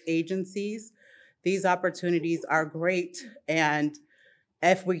various agencies, these opportunities are great, and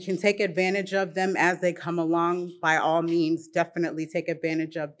if we can take advantage of them as they come along, by all means, definitely take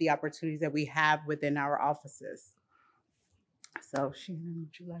advantage of the opportunities that we have within our offices. So Shannon,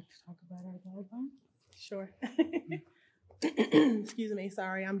 would you like to talk about our guidelines? Sure. Excuse me,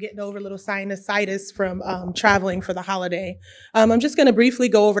 sorry, I'm getting over a little sinusitis from traveling for the holiday. I'm just going to briefly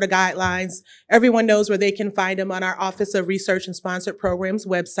go over the guidelines. Everyone knows where they can find them on our Office of Research and Sponsored Programs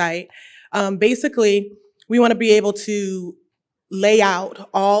website. Basically, we want to be able to lay out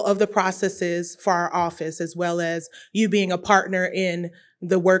all of the processes for our office, as well as you being a partner in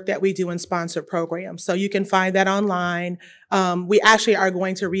the work that we do in sponsored programs. So you can find that online. We actually are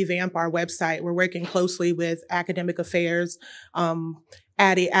going to revamp our website. We're working closely with Academic Affairs.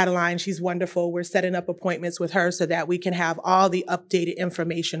 Adeline, she's wonderful. We're setting up appointments with her so that we can have all the updated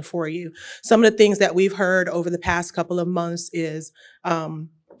information for you. Some of the things that we've heard over the past couple of months is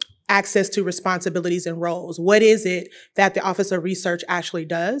access to responsibilities and roles. What is it that the Office of Research actually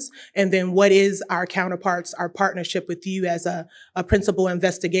does? And then what is our counterparts, our partnership with you as a principal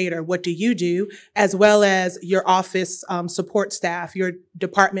investigator? What do you do? As well as your office support staff, your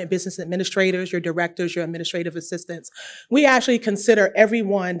department business administrators, your directors, your administrative assistants. We actually consider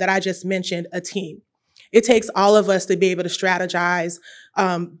everyone that I just mentioned a team. It takes all of us to be able to strategize,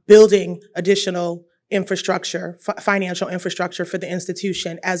 building additional infrastructure, financial infrastructure for the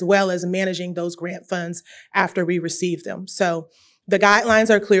institution, as well as managing those grant funds after we receive them. So the guidelines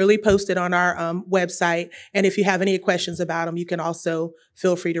are clearly posted on our website. And if you have any questions about them, you can also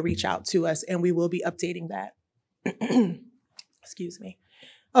feel free to reach out to us and we will be updating that. Excuse me.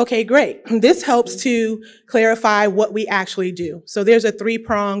 Okay, great. This helps to clarify what we actually do. So there's a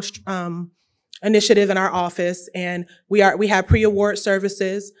three-pronged initiative in our office, and we have pre-award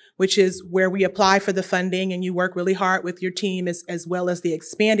services, which is where we apply for the funding and you work really hard with your team as well as the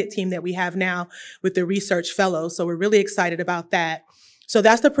expanded team that we have now with the research fellows. So we're really excited about that. So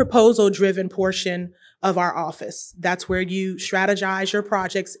that's the proposal-driven portion of our office. That's where you strategize your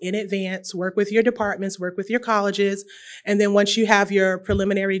projects in advance, work with your departments, work with your colleges, and then once you have your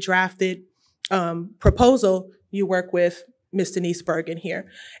preliminary drafted proposal, you work with Ms. Denise Bergen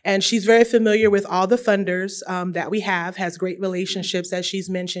here. And she's very familiar with all the funders that we have, has great relationships. As she's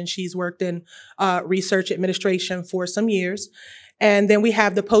mentioned, she's worked in research administration for some years. And then we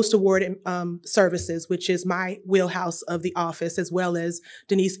have the post-award services, which is my wheelhouse of the office, as well as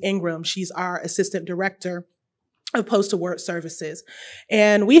Denise Ingram. She's our assistant director of post-award services.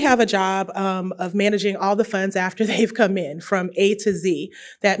 And we have a job of managing all the funds after they've come in from A to Z.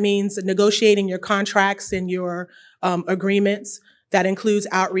 That means negotiating your contracts and your agreements, That includes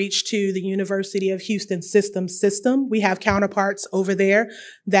outreach to the University of Houston system. We have counterparts over there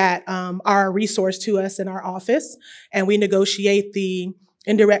that are a resource to us in our office, and we negotiate the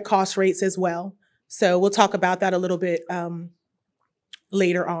indirect cost rates as well. So we'll talk about that a little bit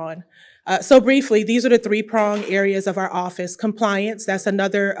later on. So briefly, these are the three-prong areas of our office. Compliance, that's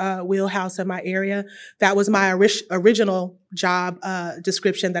another wheelhouse in my area. That was my original job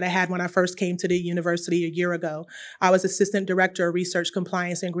description that I had when I first came to the university a year ago. I was Assistant Director of Research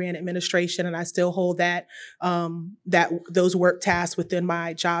Compliance and Grant Administration, and I still hold that, those work tasks within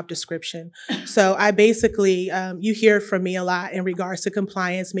my job description. So I basically, you hear from me a lot in regards to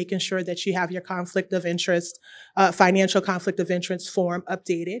compliance, making sure that you have your conflict of interest, financial conflict of interest form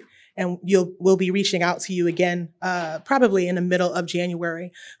updated. And we'll be reaching out to you again, probably in the middle of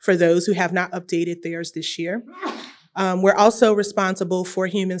January for those who have not updated theirs this year. We're also responsible for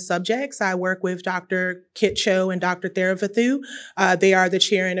human subjects. I work with Dr. Kit Cho and Dr. Theravathu. They are the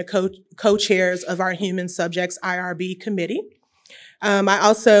chair and the co-chairs of our human subjects IRB committee. I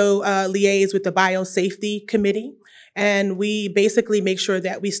also liaise with the biosafety committee, and we basically make sure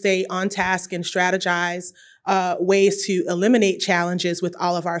that we stay on task and strategize ways to eliminate challenges with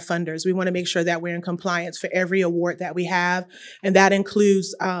all of our funders. We want to make sure that we're in compliance for every award that we have, and that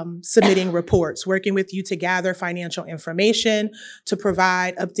includes submitting reports, working with you to gather financial information, to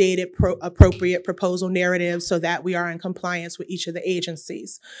provide updated appropriate proposal narratives so that we are in compliance with each of the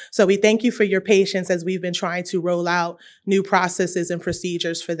agencies. So we thank you for your patience as we've been trying to roll out new processes and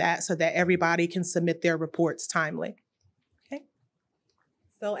procedures for that so that everybody can submit their reports timely.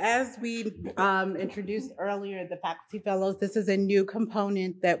 So as we introduced earlier, the Faculty Fellows, this is a new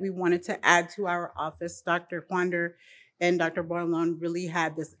component that we wanted to add to our office. Dr. Quander and Dr. Borlon really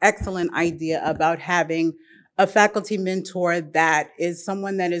had this excellent idea about having a faculty mentor that is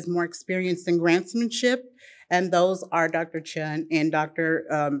someone that is more experienced in grantsmanship, and those are Dr. Chen and Dr.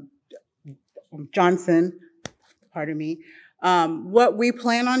 Johnson, pardon me. What we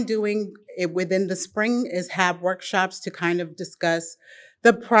plan on doing within the spring is have workshops to kind of discuss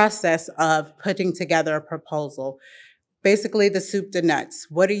the process of putting together a proposal. Basically the soup to nuts.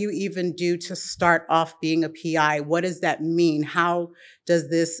 What do you even do to start off being a PI? What does that mean? How does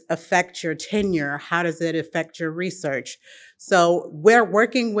this affect your tenure? How does it affect your research? So we're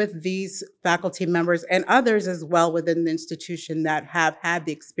working with these faculty members and others as well within the institution that have had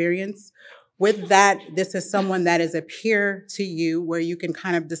the experience. With that, this is someone that is a peer to you where you can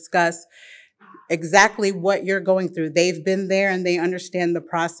kind of discuss exactly what you're going through. They've been there and they understand the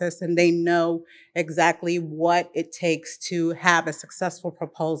process and they know exactly what it takes to have a successful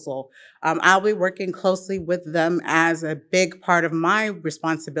proposal. I'll be working closely with them as a big part of my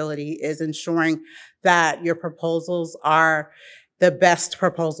responsibility is ensuring that your proposals are the best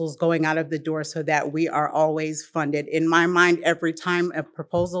proposals going out of the door so that we are always funded. In my mind, every time a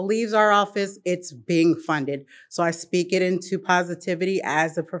proposal leaves our office, it's being funded. So I speak it into positivity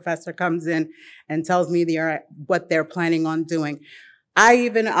as a professor comes in and tells me what they're planning on doing. I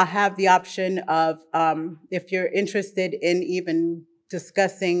even have the option of, if you're interested in even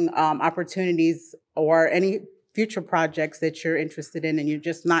discussing opportunities or any future projects that you're interested in and you're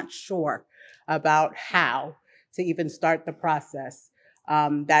just not sure about how to even start the process.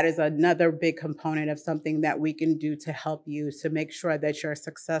 That is another big component of something that we can do to help you to make sure that you're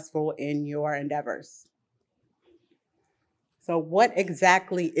successful in your endeavors. So what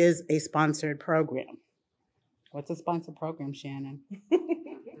exactly is a sponsored program? What's a sponsored program, Shannon?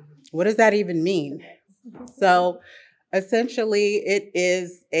 What does that even mean? So essentially, it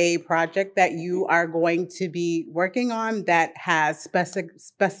is a project that you are going to be working on that has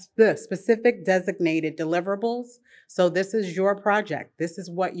specific designated deliverables. So this is your project. This is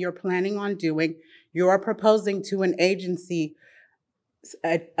what you're planning on doing. You are proposing to an agency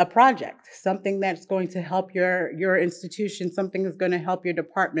a project, something that's going to help your institution, something that's going to help your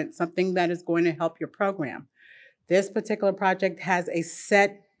department, something that is going to help your program. This particular project has a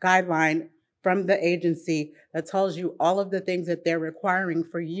set guideline from the agency that tells you all of the things that they're requiring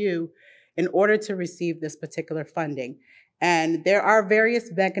for you in order to receive this particular funding. And there are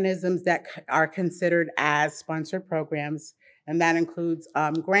various mechanisms that are considered as sponsored programs, and that includes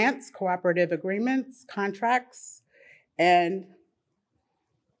grants, cooperative agreements, contracts, and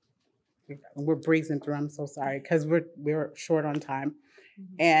we're breezing through, I'm so sorry, because we're short on time.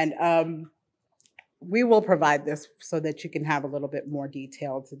 And we will provide this so that you can have a little bit more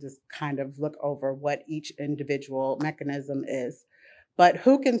detail to just kind of look over what each individual mechanism is. But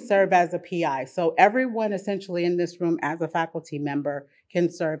who can serve as a PI? So everyone essentially in this room as a faculty member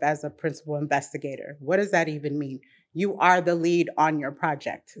can serve as a principal investigator. What does that even mean? You are the lead on your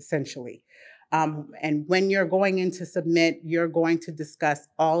project, essentially. And when you're going in to submit, you're going to discuss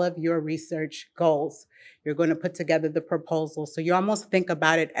all of your research goals. You're going to put together the proposal. So you almost think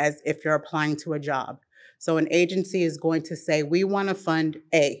about it as if you're applying to a job. So an agency is going to say, we want to fund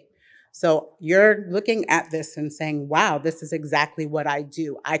A. So you're looking at this and saying, wow, this is exactly what I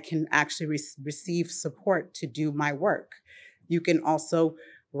do. I can actually receive support to do my work. You can also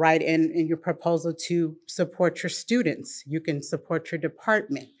write in your proposal to support your students. You can support your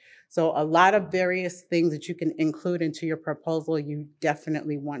department. So a lot of various things that you can include into your proposal you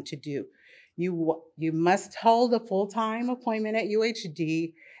definitely want to do. You must hold a full-time appointment at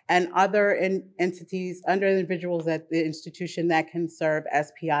UHD and other entities, under individuals at the institution that can serve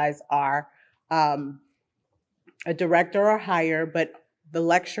as PIs are a director or higher, but the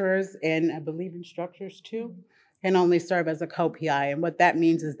lecturers and I believe instructors too can only serve as a co-PI. And what that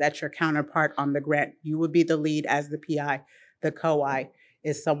means is that your counterpart on the grant, you would be the lead as the PI, the co-I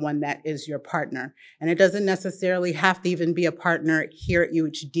is someone that is your partner. And it doesn't necessarily have to even be a partner here at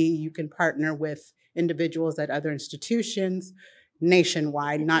UHD. You can partner with individuals at other institutions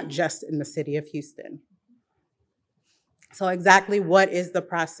nationwide, not just in the city of Houston. So exactly what is the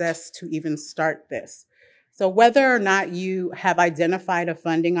process to even start this? So whether or not you have identified a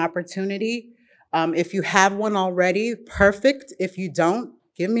funding opportunity, if you have one already, perfect. If you don't,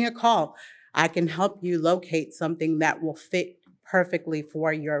 give me a call. I can help you locate something that will fit perfectly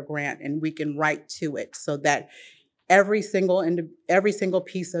for your grant, and we can write to it so that every single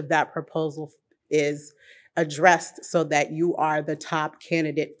piece of that proposal is addressed so that you are the top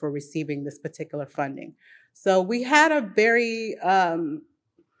candidate for receiving this particular funding. So we had a very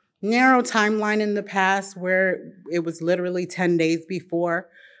narrow timeline in the past where it was literally 10 days before.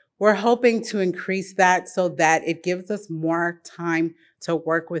 We're hoping to increase that so that it gives us more time to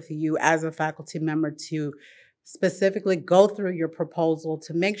work with you as a faculty member to specifically go through your proposal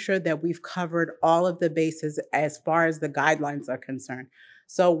to make sure that we've covered all of the bases as far as the guidelines are concerned.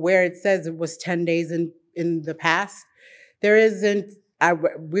 So where it says it was 10 days in the past, there isn't,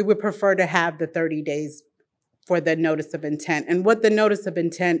 we would prefer to have the 30 days for the notice of intent. And what the notice of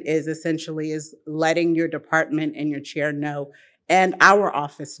intent is essentially is letting your department and your chair know and our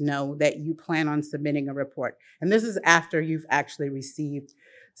office know that you plan on submitting a report. And this is after you've actually received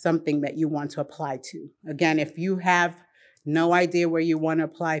something that you want to apply to. Again, if you have no idea where you want to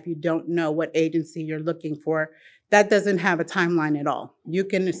apply, if you don't know what agency you're looking for, that doesn't have a timeline at all. You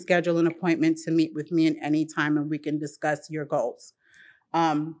can schedule an appointment to meet with me at any time and we can discuss your goals.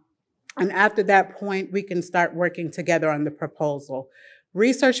 And after that point, we can start working together on the proposal.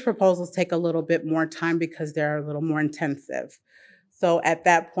 Research proposals take a little bit more time because they're a little more intensive. So at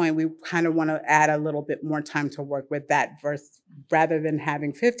that point, we kind of want to add a little bit more time to work with that rather than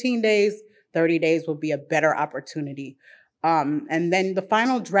having 15 days, 30 days will be a better opportunity. And then the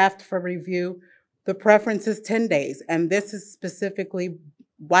final draft for review, the preference is 10 days. And this is specifically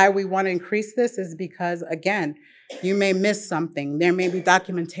why we want to increase this is because, again, you may miss something. There may be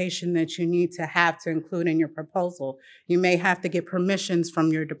documentation that you need to have to include in your proposal. You may have to get permissions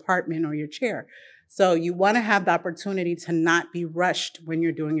from your department or your chair. So you want to have the opportunity to not be rushed when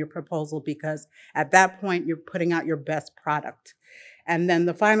you're doing your proposal because at that point, you're putting out your best product. And then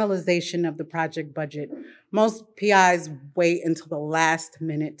the finalization of the project budget. Most PIs wait until the last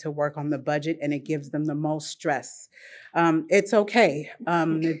minute to work on the budget and it gives them the most stress. It's okay.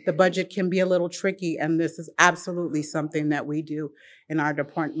 The budget can be a little tricky and this is absolutely something that we do in our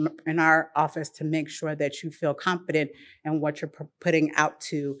department, in our office to make sure that you feel confident in what you're putting out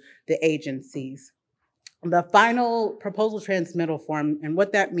to the agencies. The final proposal transmittal form, and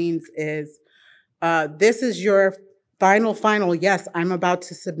what that means is this is your final, yes, I'm about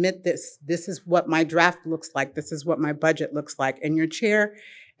to submit this. This is what my draft looks like. This is what my budget looks like. And your chair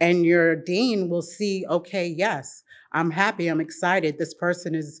and your dean will see, okay, yes, I'm happy, I'm excited. This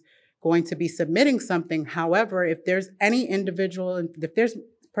person is going to be submitting something. However, if there's any individual, if there's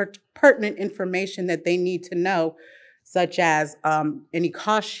pertinent information that they need to know, such as any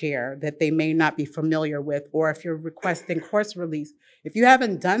cost share that they may not be familiar with, or if you're requesting course release, if you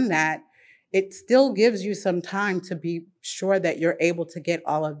haven't done that, it still gives you some time to be sure that you're able to get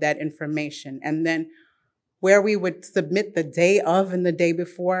all of that information. And then where we would submit the day of and the day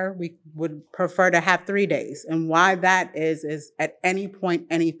before, we would prefer to have 3 days. And why that is at any point,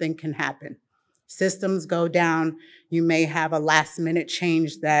 anything can happen. Systems go down. You may have a last minute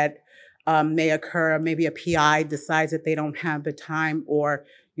change that may occur. Maybe a PI decides that they don't have the time, or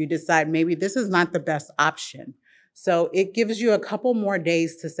you decide maybe this is not the best option. So it gives you a couple more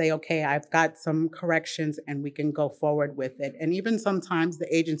days to say, okay, I've got some corrections and we can go forward with it. And even sometimes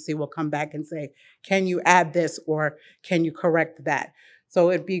the agency will come back and say, can you add this or can you correct that? So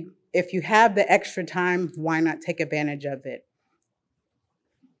if you have the extra time, why not take advantage of it?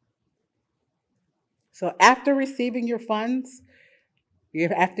 So after receiving your funds,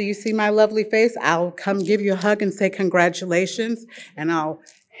 after you see my lovely face, I'll come give you a hug and say congratulations, and I'll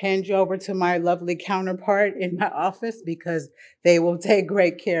hand you over to my lovely counterpart in my office because they will take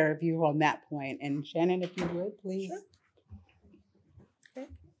great care of you on that point. And Shannon, if you would, please. Sure.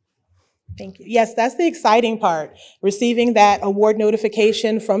 Thank you. Yes, that's the exciting part. Receiving that award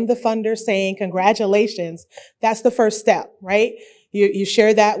notification from the funder saying congratulations, that's the first step, right? You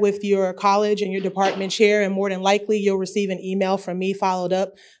share that with your college and your department chair, and more than likely you'll receive an email from me followed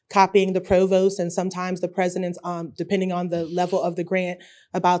up, copying the provost and sometimes the president's, depending on the level of the grant,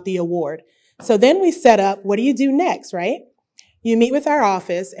 about the award. So then we set up, what do you do next, right? You meet with our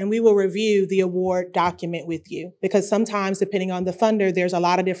office and we will review the award document with you, because sometimes, depending on the funder, there's a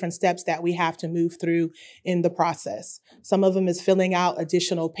lot of different steps that we have to move through in the process. Some of them is filling out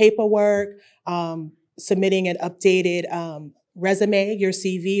additional paperwork, submitting an updated resume, your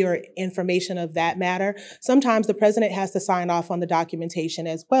CV, or information of that matter. Sometimes the president has to sign off on the documentation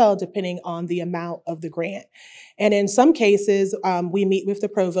as well, depending on the amount of the grant. And in some cases, we meet with the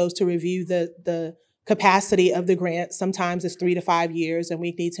provost to review the capacity of the grant. Sometimes it's 3 to 5 years, and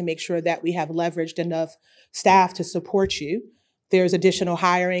we need to make sure that we have leveraged enough staff to support you. There's additional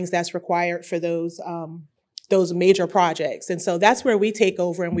hirings that's required for those major projects. And so that's where we take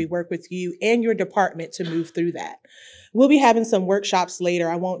over and we work with you and your department to move through that. We'll be having some workshops later.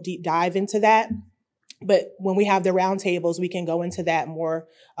 I won't deep dive into that, but when we have the roundtables, we can go into that more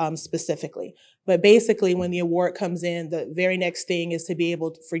specifically. But basically, when the award comes in, the very next thing is to be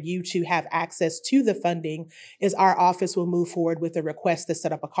able for you to have access to the funding is our office will move forward with a request to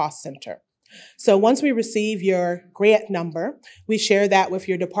set up a cost center. So once we receive your grant number, we share that with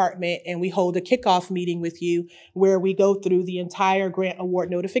your department and we hold a kickoff meeting with you where we go through the entire grant award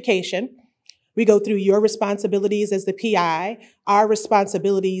notification. We go through your responsibilities as the PI, our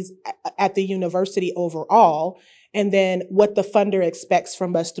responsibilities at the university overall, and then what the funder expects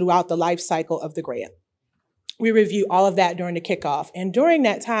from us throughout the life cycle of the grant. We review all of that during the kickoff. And during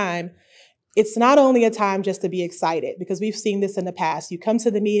that time, it's not only a time just to be excited, because we've seen this in the past. You come to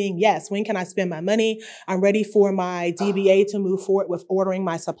the meeting, yes, when can I spend my money? I'm ready for my DBA to move forward with ordering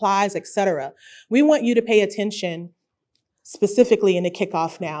my supplies, etc. We want you to pay attention specifically in the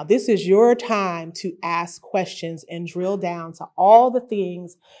kickoff now. This is your time to ask questions and drill down to all the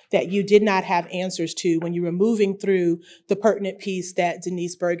things that you did not have answers to when you were moving through the pertinent piece that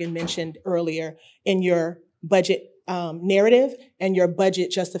Denise Bergen mentioned earlier in your budget narrative and your budget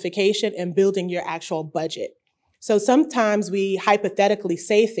justification and building your actual budget. So sometimes we hypothetically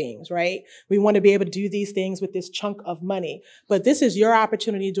say things, right? We want to be able to do these things with this chunk of money. But this is your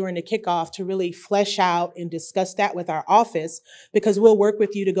opportunity during the kickoff to really flesh out and discuss that with our office, because we'll work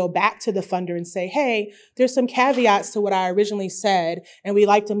with you to go back to the funder and say, hey, there's some caveats to what I originally said, and we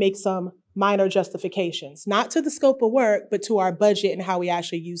like to make some minor justifications, not to the scope of work, but to our budget and how we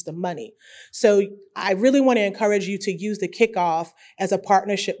actually use the money. So I really want to encourage you to use the kickoff as a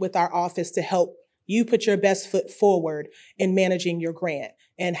partnership with our office to help you put your best foot forward in managing your grant.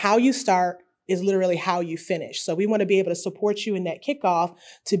 And how you start is literally how you finish. So we want to be able to support you in that kickoff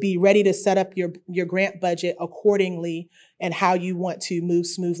to be ready to set up your grant budget accordingly and how you want to move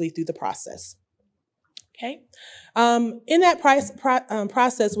smoothly through the process. Okay. In that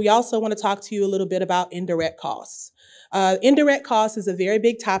process, we also want to talk to you a little bit about indirect costs. Indirect costs is a very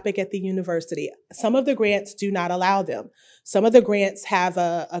big topic at the university. Some of the grants do not allow them. Some of the grants have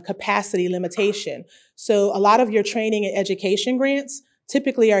a capacity limitation. So a lot of your training and education grants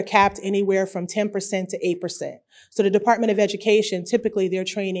typically are capped anywhere from 10% to 8%. So the Department of Education, typically their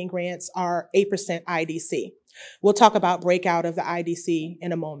training grants are 8% IDC. We'll talk about breakout of the IDC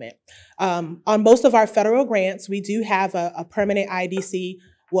in a moment. On most of our federal grants, we do have a permanent IDC.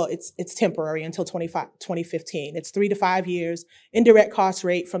 Well, it's temporary until 2015. It's 3 to 5 years, indirect cost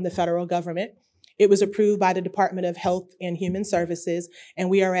rate from the federal government. It was approved by the Department of Health and Human Services, and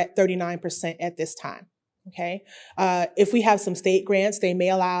we are at 39% at this time. Okay. If we have some state grants, they may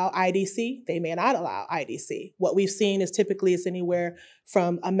allow IDC, they may not allow IDC. What we've seen is typically it's anywhere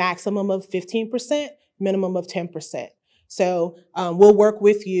from a maximum of 15%, minimum of 10%. So we'll work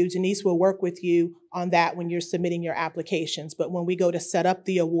with you, Denise will work with you on that when you're submitting your applications. But when we go to set up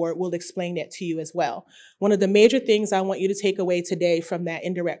the award, we'll explain that to you as well. One of the major things I want you to take away today from that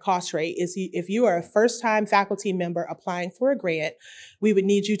indirect cost rate is if you are a first-time faculty member applying for a grant, we would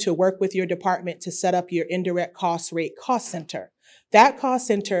need you to work with your department to set up your indirect cost rate cost center. That cost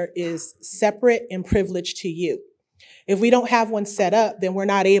center is separate and privileged to you. If we don't have one set up, then we're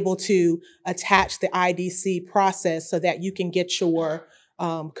not able to attach the IDC process so that you can get your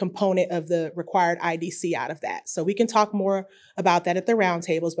component of the required IDC out of that. So we can talk more about that at the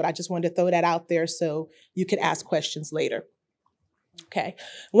roundtables, but I just wanted to throw that out there so you could ask questions later. Okay.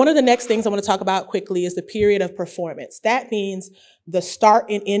 One of the next things I want to talk about quickly is the period of performance. That means the start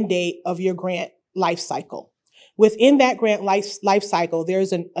and end date of your grant life cycle. Within that grant life cycle,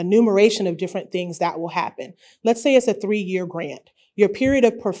 there's an enumeration of different things that will happen. Let's say it's a 3-year grant. Your period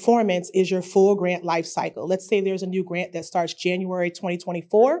of performance is your full grant life cycle. Let's say there's a new grant that starts January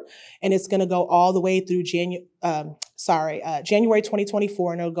 2024, and it's going to go all the way through January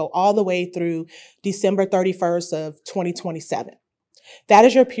 2024, and it'll go all the way through December 31st of 2027. That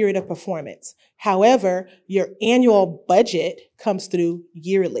is your period of performance. However, your annual budget comes through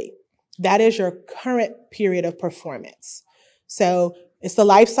yearly. That is your current period of performance. So it's the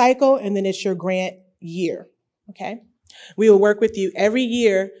life cycle, and then it's your grant year, okay? We will work with you every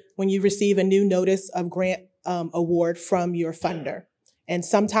year when you receive a new notice of grant award from your funder. And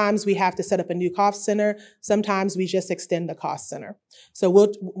sometimes we have to set up a new cost center. Sometimes we just extend the cost center. So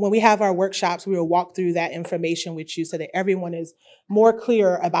when we have our workshops, we will walk through that information with you so that everyone is more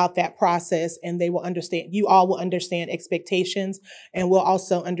clear about that process, and they will understand, you all will understand expectations, and we'll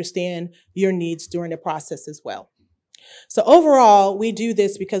also understand your needs during the process as well. So overall, we do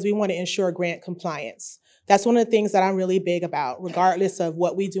this because we want to ensure grant compliance. That's one of the things that I'm really big about. Regardless of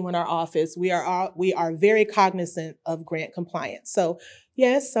what we do in our office, we are very cognizant of grant compliance. So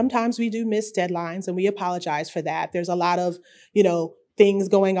yes, sometimes we do miss deadlines, and we apologize for that. There's a lot of, things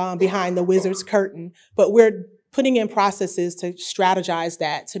going on behind the wizard's curtain, but we're putting in processes to strategize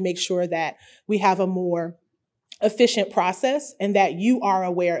that, to make sure that we have a more efficient process and that you are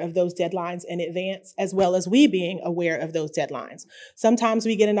aware of those deadlines in advance, as well as we being aware of those deadlines. Sometimes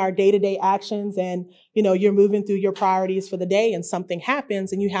we get in our day-to-day actions and, you're moving through your priorities for the day and something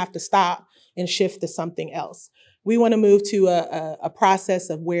happens and you have to stop and shift to something else. We want to move to a process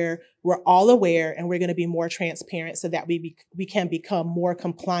of where we're all aware and we're going to be more transparent so that we can become more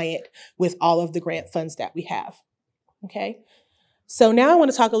compliant with all of the grant funds that we have. Okay. So now I want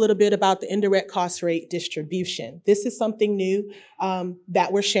to talk a little bit about the indirect cost rate distribution. This is something new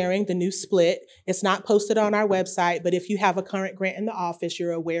that we're sharing, the new split. It's not posted on our website, but if you have a current grant in the office,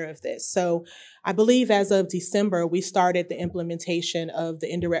 you're aware of this. So I believe as of December, we started the implementation of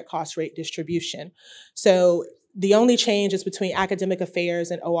the indirect cost rate distribution. So the only change is between academic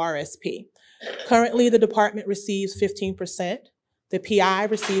affairs and ORSP. Currently, the department receives 15%, the PI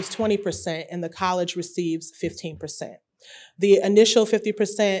receives 20%, and the college receives 15%. The initial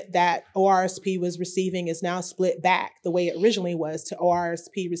 50% that ORSP was receiving is now split back the way it originally was to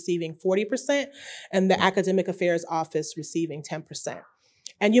ORSP receiving 40% and the Academic Affairs Office receiving 10%.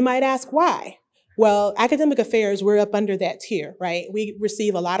 And you might ask why? Well, Academic Affairs, we're up under that tier, right? We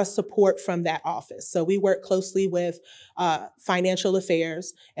receive a lot of support from that office. So we work closely with financial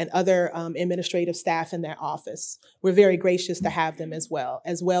affairs and other administrative staff in that office. We're very gracious to have them as well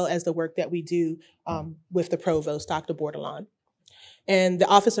as the work that we do with the provost, Dr. Bordelon. And the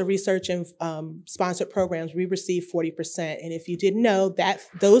Office of Research and Sponsored Programs, we receive 40%. And if you didn't know, that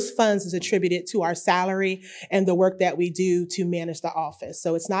those funds is attributed to our salary and the work that we do to manage the office.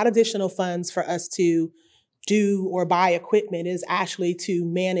 So it's not additional funds for us to do or buy equipment, it is actually to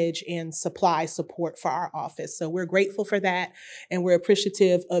manage and supply support for our office. So we're grateful for that, and we're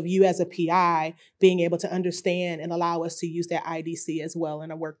appreciative of you as a PI being able to understand and allow us to use that IDC as well in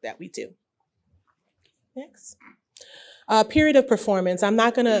the work that we do. Next. Period of performance. I'm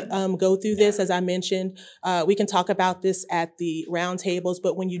not going to go through this. As I mentioned, we can talk about this at the roundtables,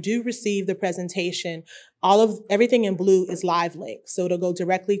 but when you do receive the presentation, everything in blue is live links. So it'll go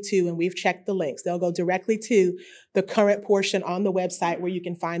directly to, and we've checked the links, they'll go directly to the current portion on the website where you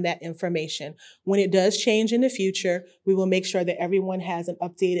can find that information. When it does change in the future, we will make sure that everyone has an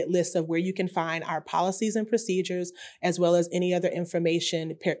updated list of where you can find our policies and procedures, as well as any other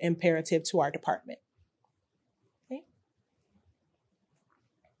information imperative to our department.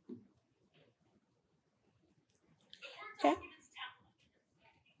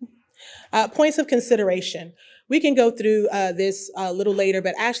 Points of consideration. We can go through this a little later,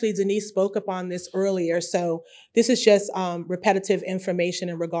 but actually Denise spoke upon this earlier. So this is just repetitive information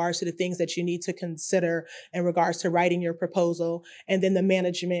in regards to the things that you need to consider in regards to writing your proposal and then the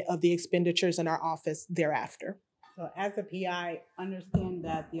management of the expenditures in our office thereafter. So as a PI, understand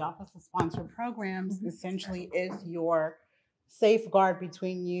that the Office of Sponsored Programs essentially is your safeguard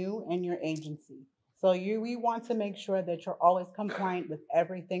between you and your agency. So we want to make sure that you're always compliant with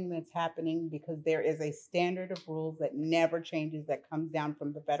everything that's happening because there is a standard of rules that never changes that comes down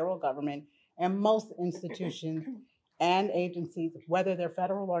from the federal government. And most institutions and agencies, whether they're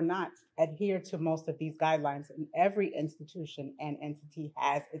federal or not, adhere to most of these guidelines. And every institution and entity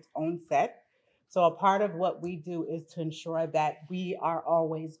has its own set. So a part of what we do is to ensure that we are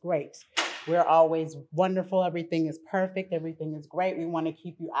always great. We're always wonderful. Everything is perfect. Everything is great. We want to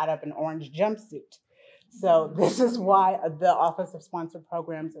keep you out of an orange jumpsuit. So this is why the Office of Sponsored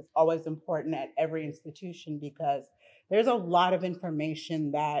Programs is always important at every institution because there's a lot of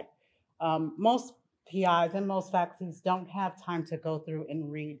information that most PIs and most faculties don't have time to go through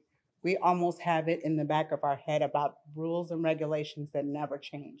and read. We almost have it in the back of our head about rules and regulations that never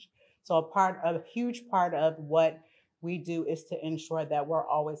change. So a huge part of what we do is to ensure that we're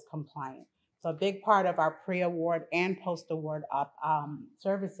always compliant. So a big part of our pre-award and post-award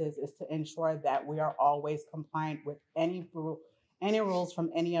services is to ensure that we are always compliant with any rules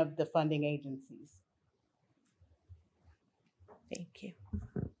from any of the funding agencies. Thank you.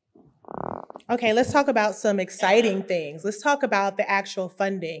 Okay, let's talk about some exciting things. Let's talk about the actual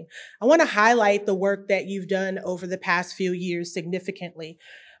funding. I want to highlight the work that you've done over the past few years significantly.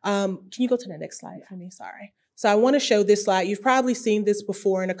 Can you go to the next slide for me? Sorry. So I want to show this slide. You've probably seen this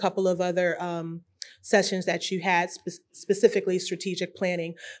before in a couple of other sessions that you had, specifically strategic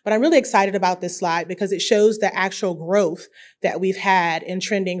planning. But I'm really excited about this slide because it shows the actual growth that we've had in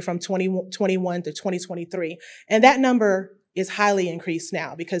trending from 2021 to 2023. And that number is highly increased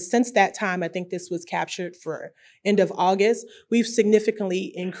now because since that time, I think this was captured for end of August, we've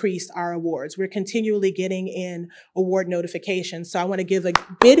significantly increased our awards. We're continually getting in award notifications. So I want to give a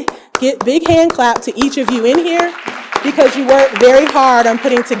big hand clap to each of you in here because you work very hard on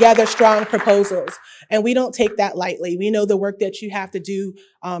putting together strong proposals. And we don't take that lightly. We know the work that you have to do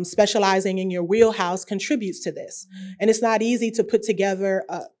specializing in your wheelhouse contributes to this. And it's not easy to put together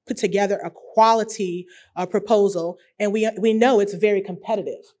a quality proposal. And we know it's very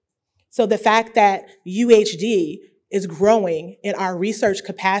competitive. So the fact that UHD is growing in our research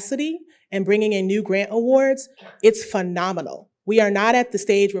capacity and bringing in new grant awards, it's phenomenal. We are not at the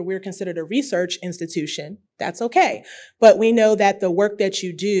stage where we're considered a research institution. That's okay. But we know that the work that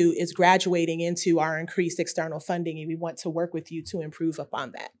you do is graduating into our increased external funding, and we want to work with you to improve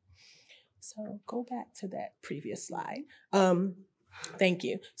upon that. So go back to that previous slide. Thank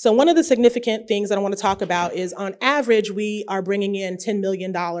you. So one of the significant things that I want to talk about is on average, we are bringing in $10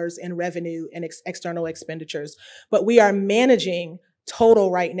 million in revenue and external expenditures, but we are managing total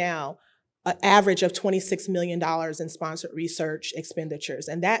right now an average of $26 million in sponsored research expenditures.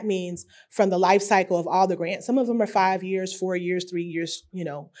 And that means from the life cycle of all the grants, some of them are 5 years, 4 years, 3 years,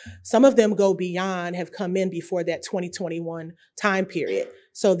 some of them go beyond, have come in before that 2021 time period.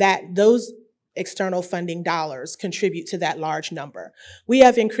 So that those external funding dollars contribute to that large number. We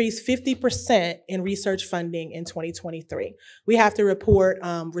have increased 50% in research funding in 2023. We have to report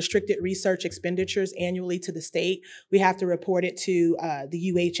restricted research expenditures annually to the state. We have to report it to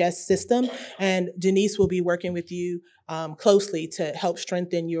the UHS system, and Denise will be working with you closely to help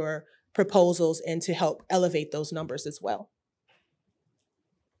strengthen your proposals and to help elevate those numbers as well.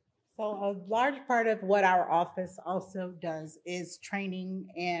 So a large part of what our office also does is training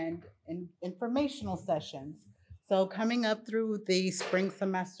and informational sessions. So coming up through the spring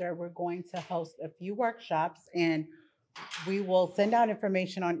semester, we're going to host a few workshops and we will send out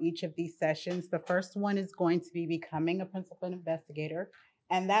information on each of these sessions. The first one is going to be becoming a principal investigator.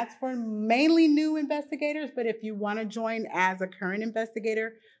 And that's for mainly new investigators, but if you want to join as a current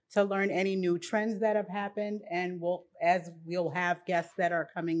investigator to learn any new trends that have happened, and we'll have guests that are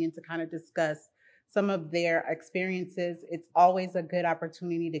coming in to kind of discuss some of their experiences, it's always a good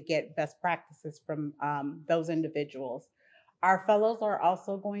opportunity to get best practices from those individuals. Our fellows are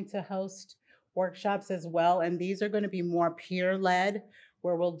also going to host workshops as well, and these are going to be more peer-led,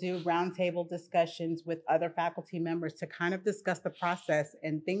 where we'll do roundtable discussions with other faculty members to kind of discuss the process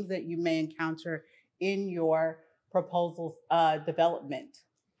and things that you may encounter in your proposal development.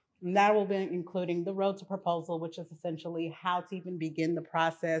 And that will be including the road to proposal, which is essentially how to even begin the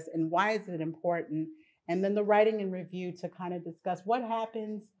process and why is it important. And then the writing and review to kind of discuss what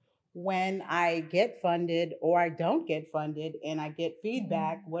happens when I get funded or I don't get funded and I get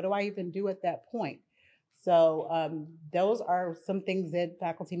feedback, what do I even do at that point? So those are some things that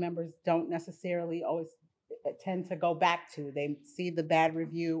faculty members don't necessarily always tend to go back to. They see the bad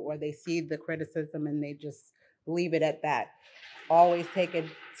review or they see the criticism and they just leave it at that. Always take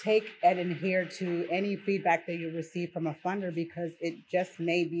and adhere to any feedback that you receive from a funder, because it just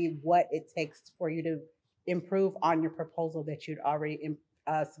may be what it takes for you to improve on your proposal that you'd already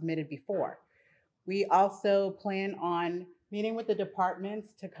submitted before. We also plan on meeting with the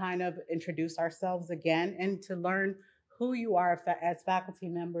departments to kind of introduce ourselves again and to learn who you are as faculty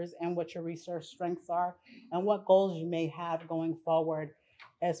members and what your research strengths are and what goals you may have going forward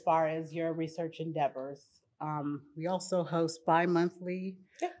as far as your research endeavors. We also host bi-monthly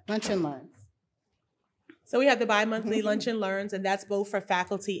lunch and learns. So we have the bi-monthly lunch and learns, and that's both for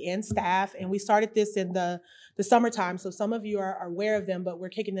faculty and staff. And we started this in the summertime, so some of you are aware of them, but we're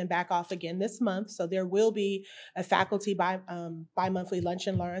kicking them back off again this month. So there will be a faculty bi-monthly lunch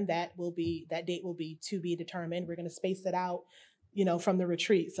and learn. That date will be to be determined. We're going to space it out, from the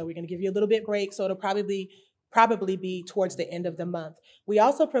retreat. So we're going to give you a little bit break. So it'll probably be towards the end of the month. We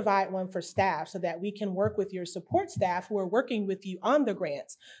also provide one for staff so that we can work with your support staff who are working with you on the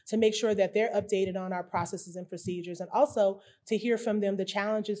grants to make sure that they're updated on our processes and procedures, and also to hear from them the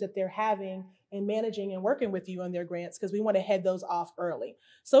challenges that they're having in managing and working with you on their grants, because we want to head those off early.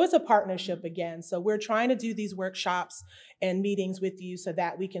 So it's a partnership again. So we're trying to do these workshops and meetings with you so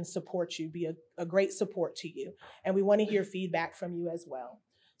that we can support you, be a great support to you. And we want to hear feedback from you as well.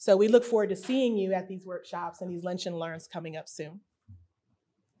 So we look forward to seeing you at these workshops and these lunch and learns coming up soon.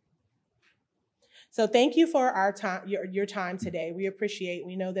 So thank you for our time, your time today.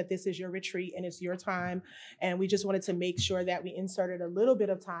 We know that this is your retreat and it's your time. And we just wanted to make sure that we inserted a little bit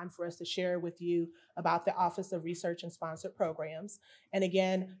of time for us to share with you about the Office of Research and Sponsored Programs. And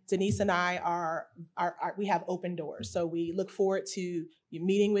again, Denise and I we have open doors. So we look forward to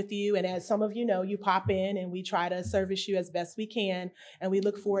meeting with you. And as some of you know, you pop in and we try to service you as best we can. And we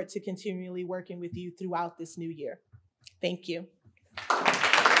look forward to continually working with you throughout this new year. Thank you.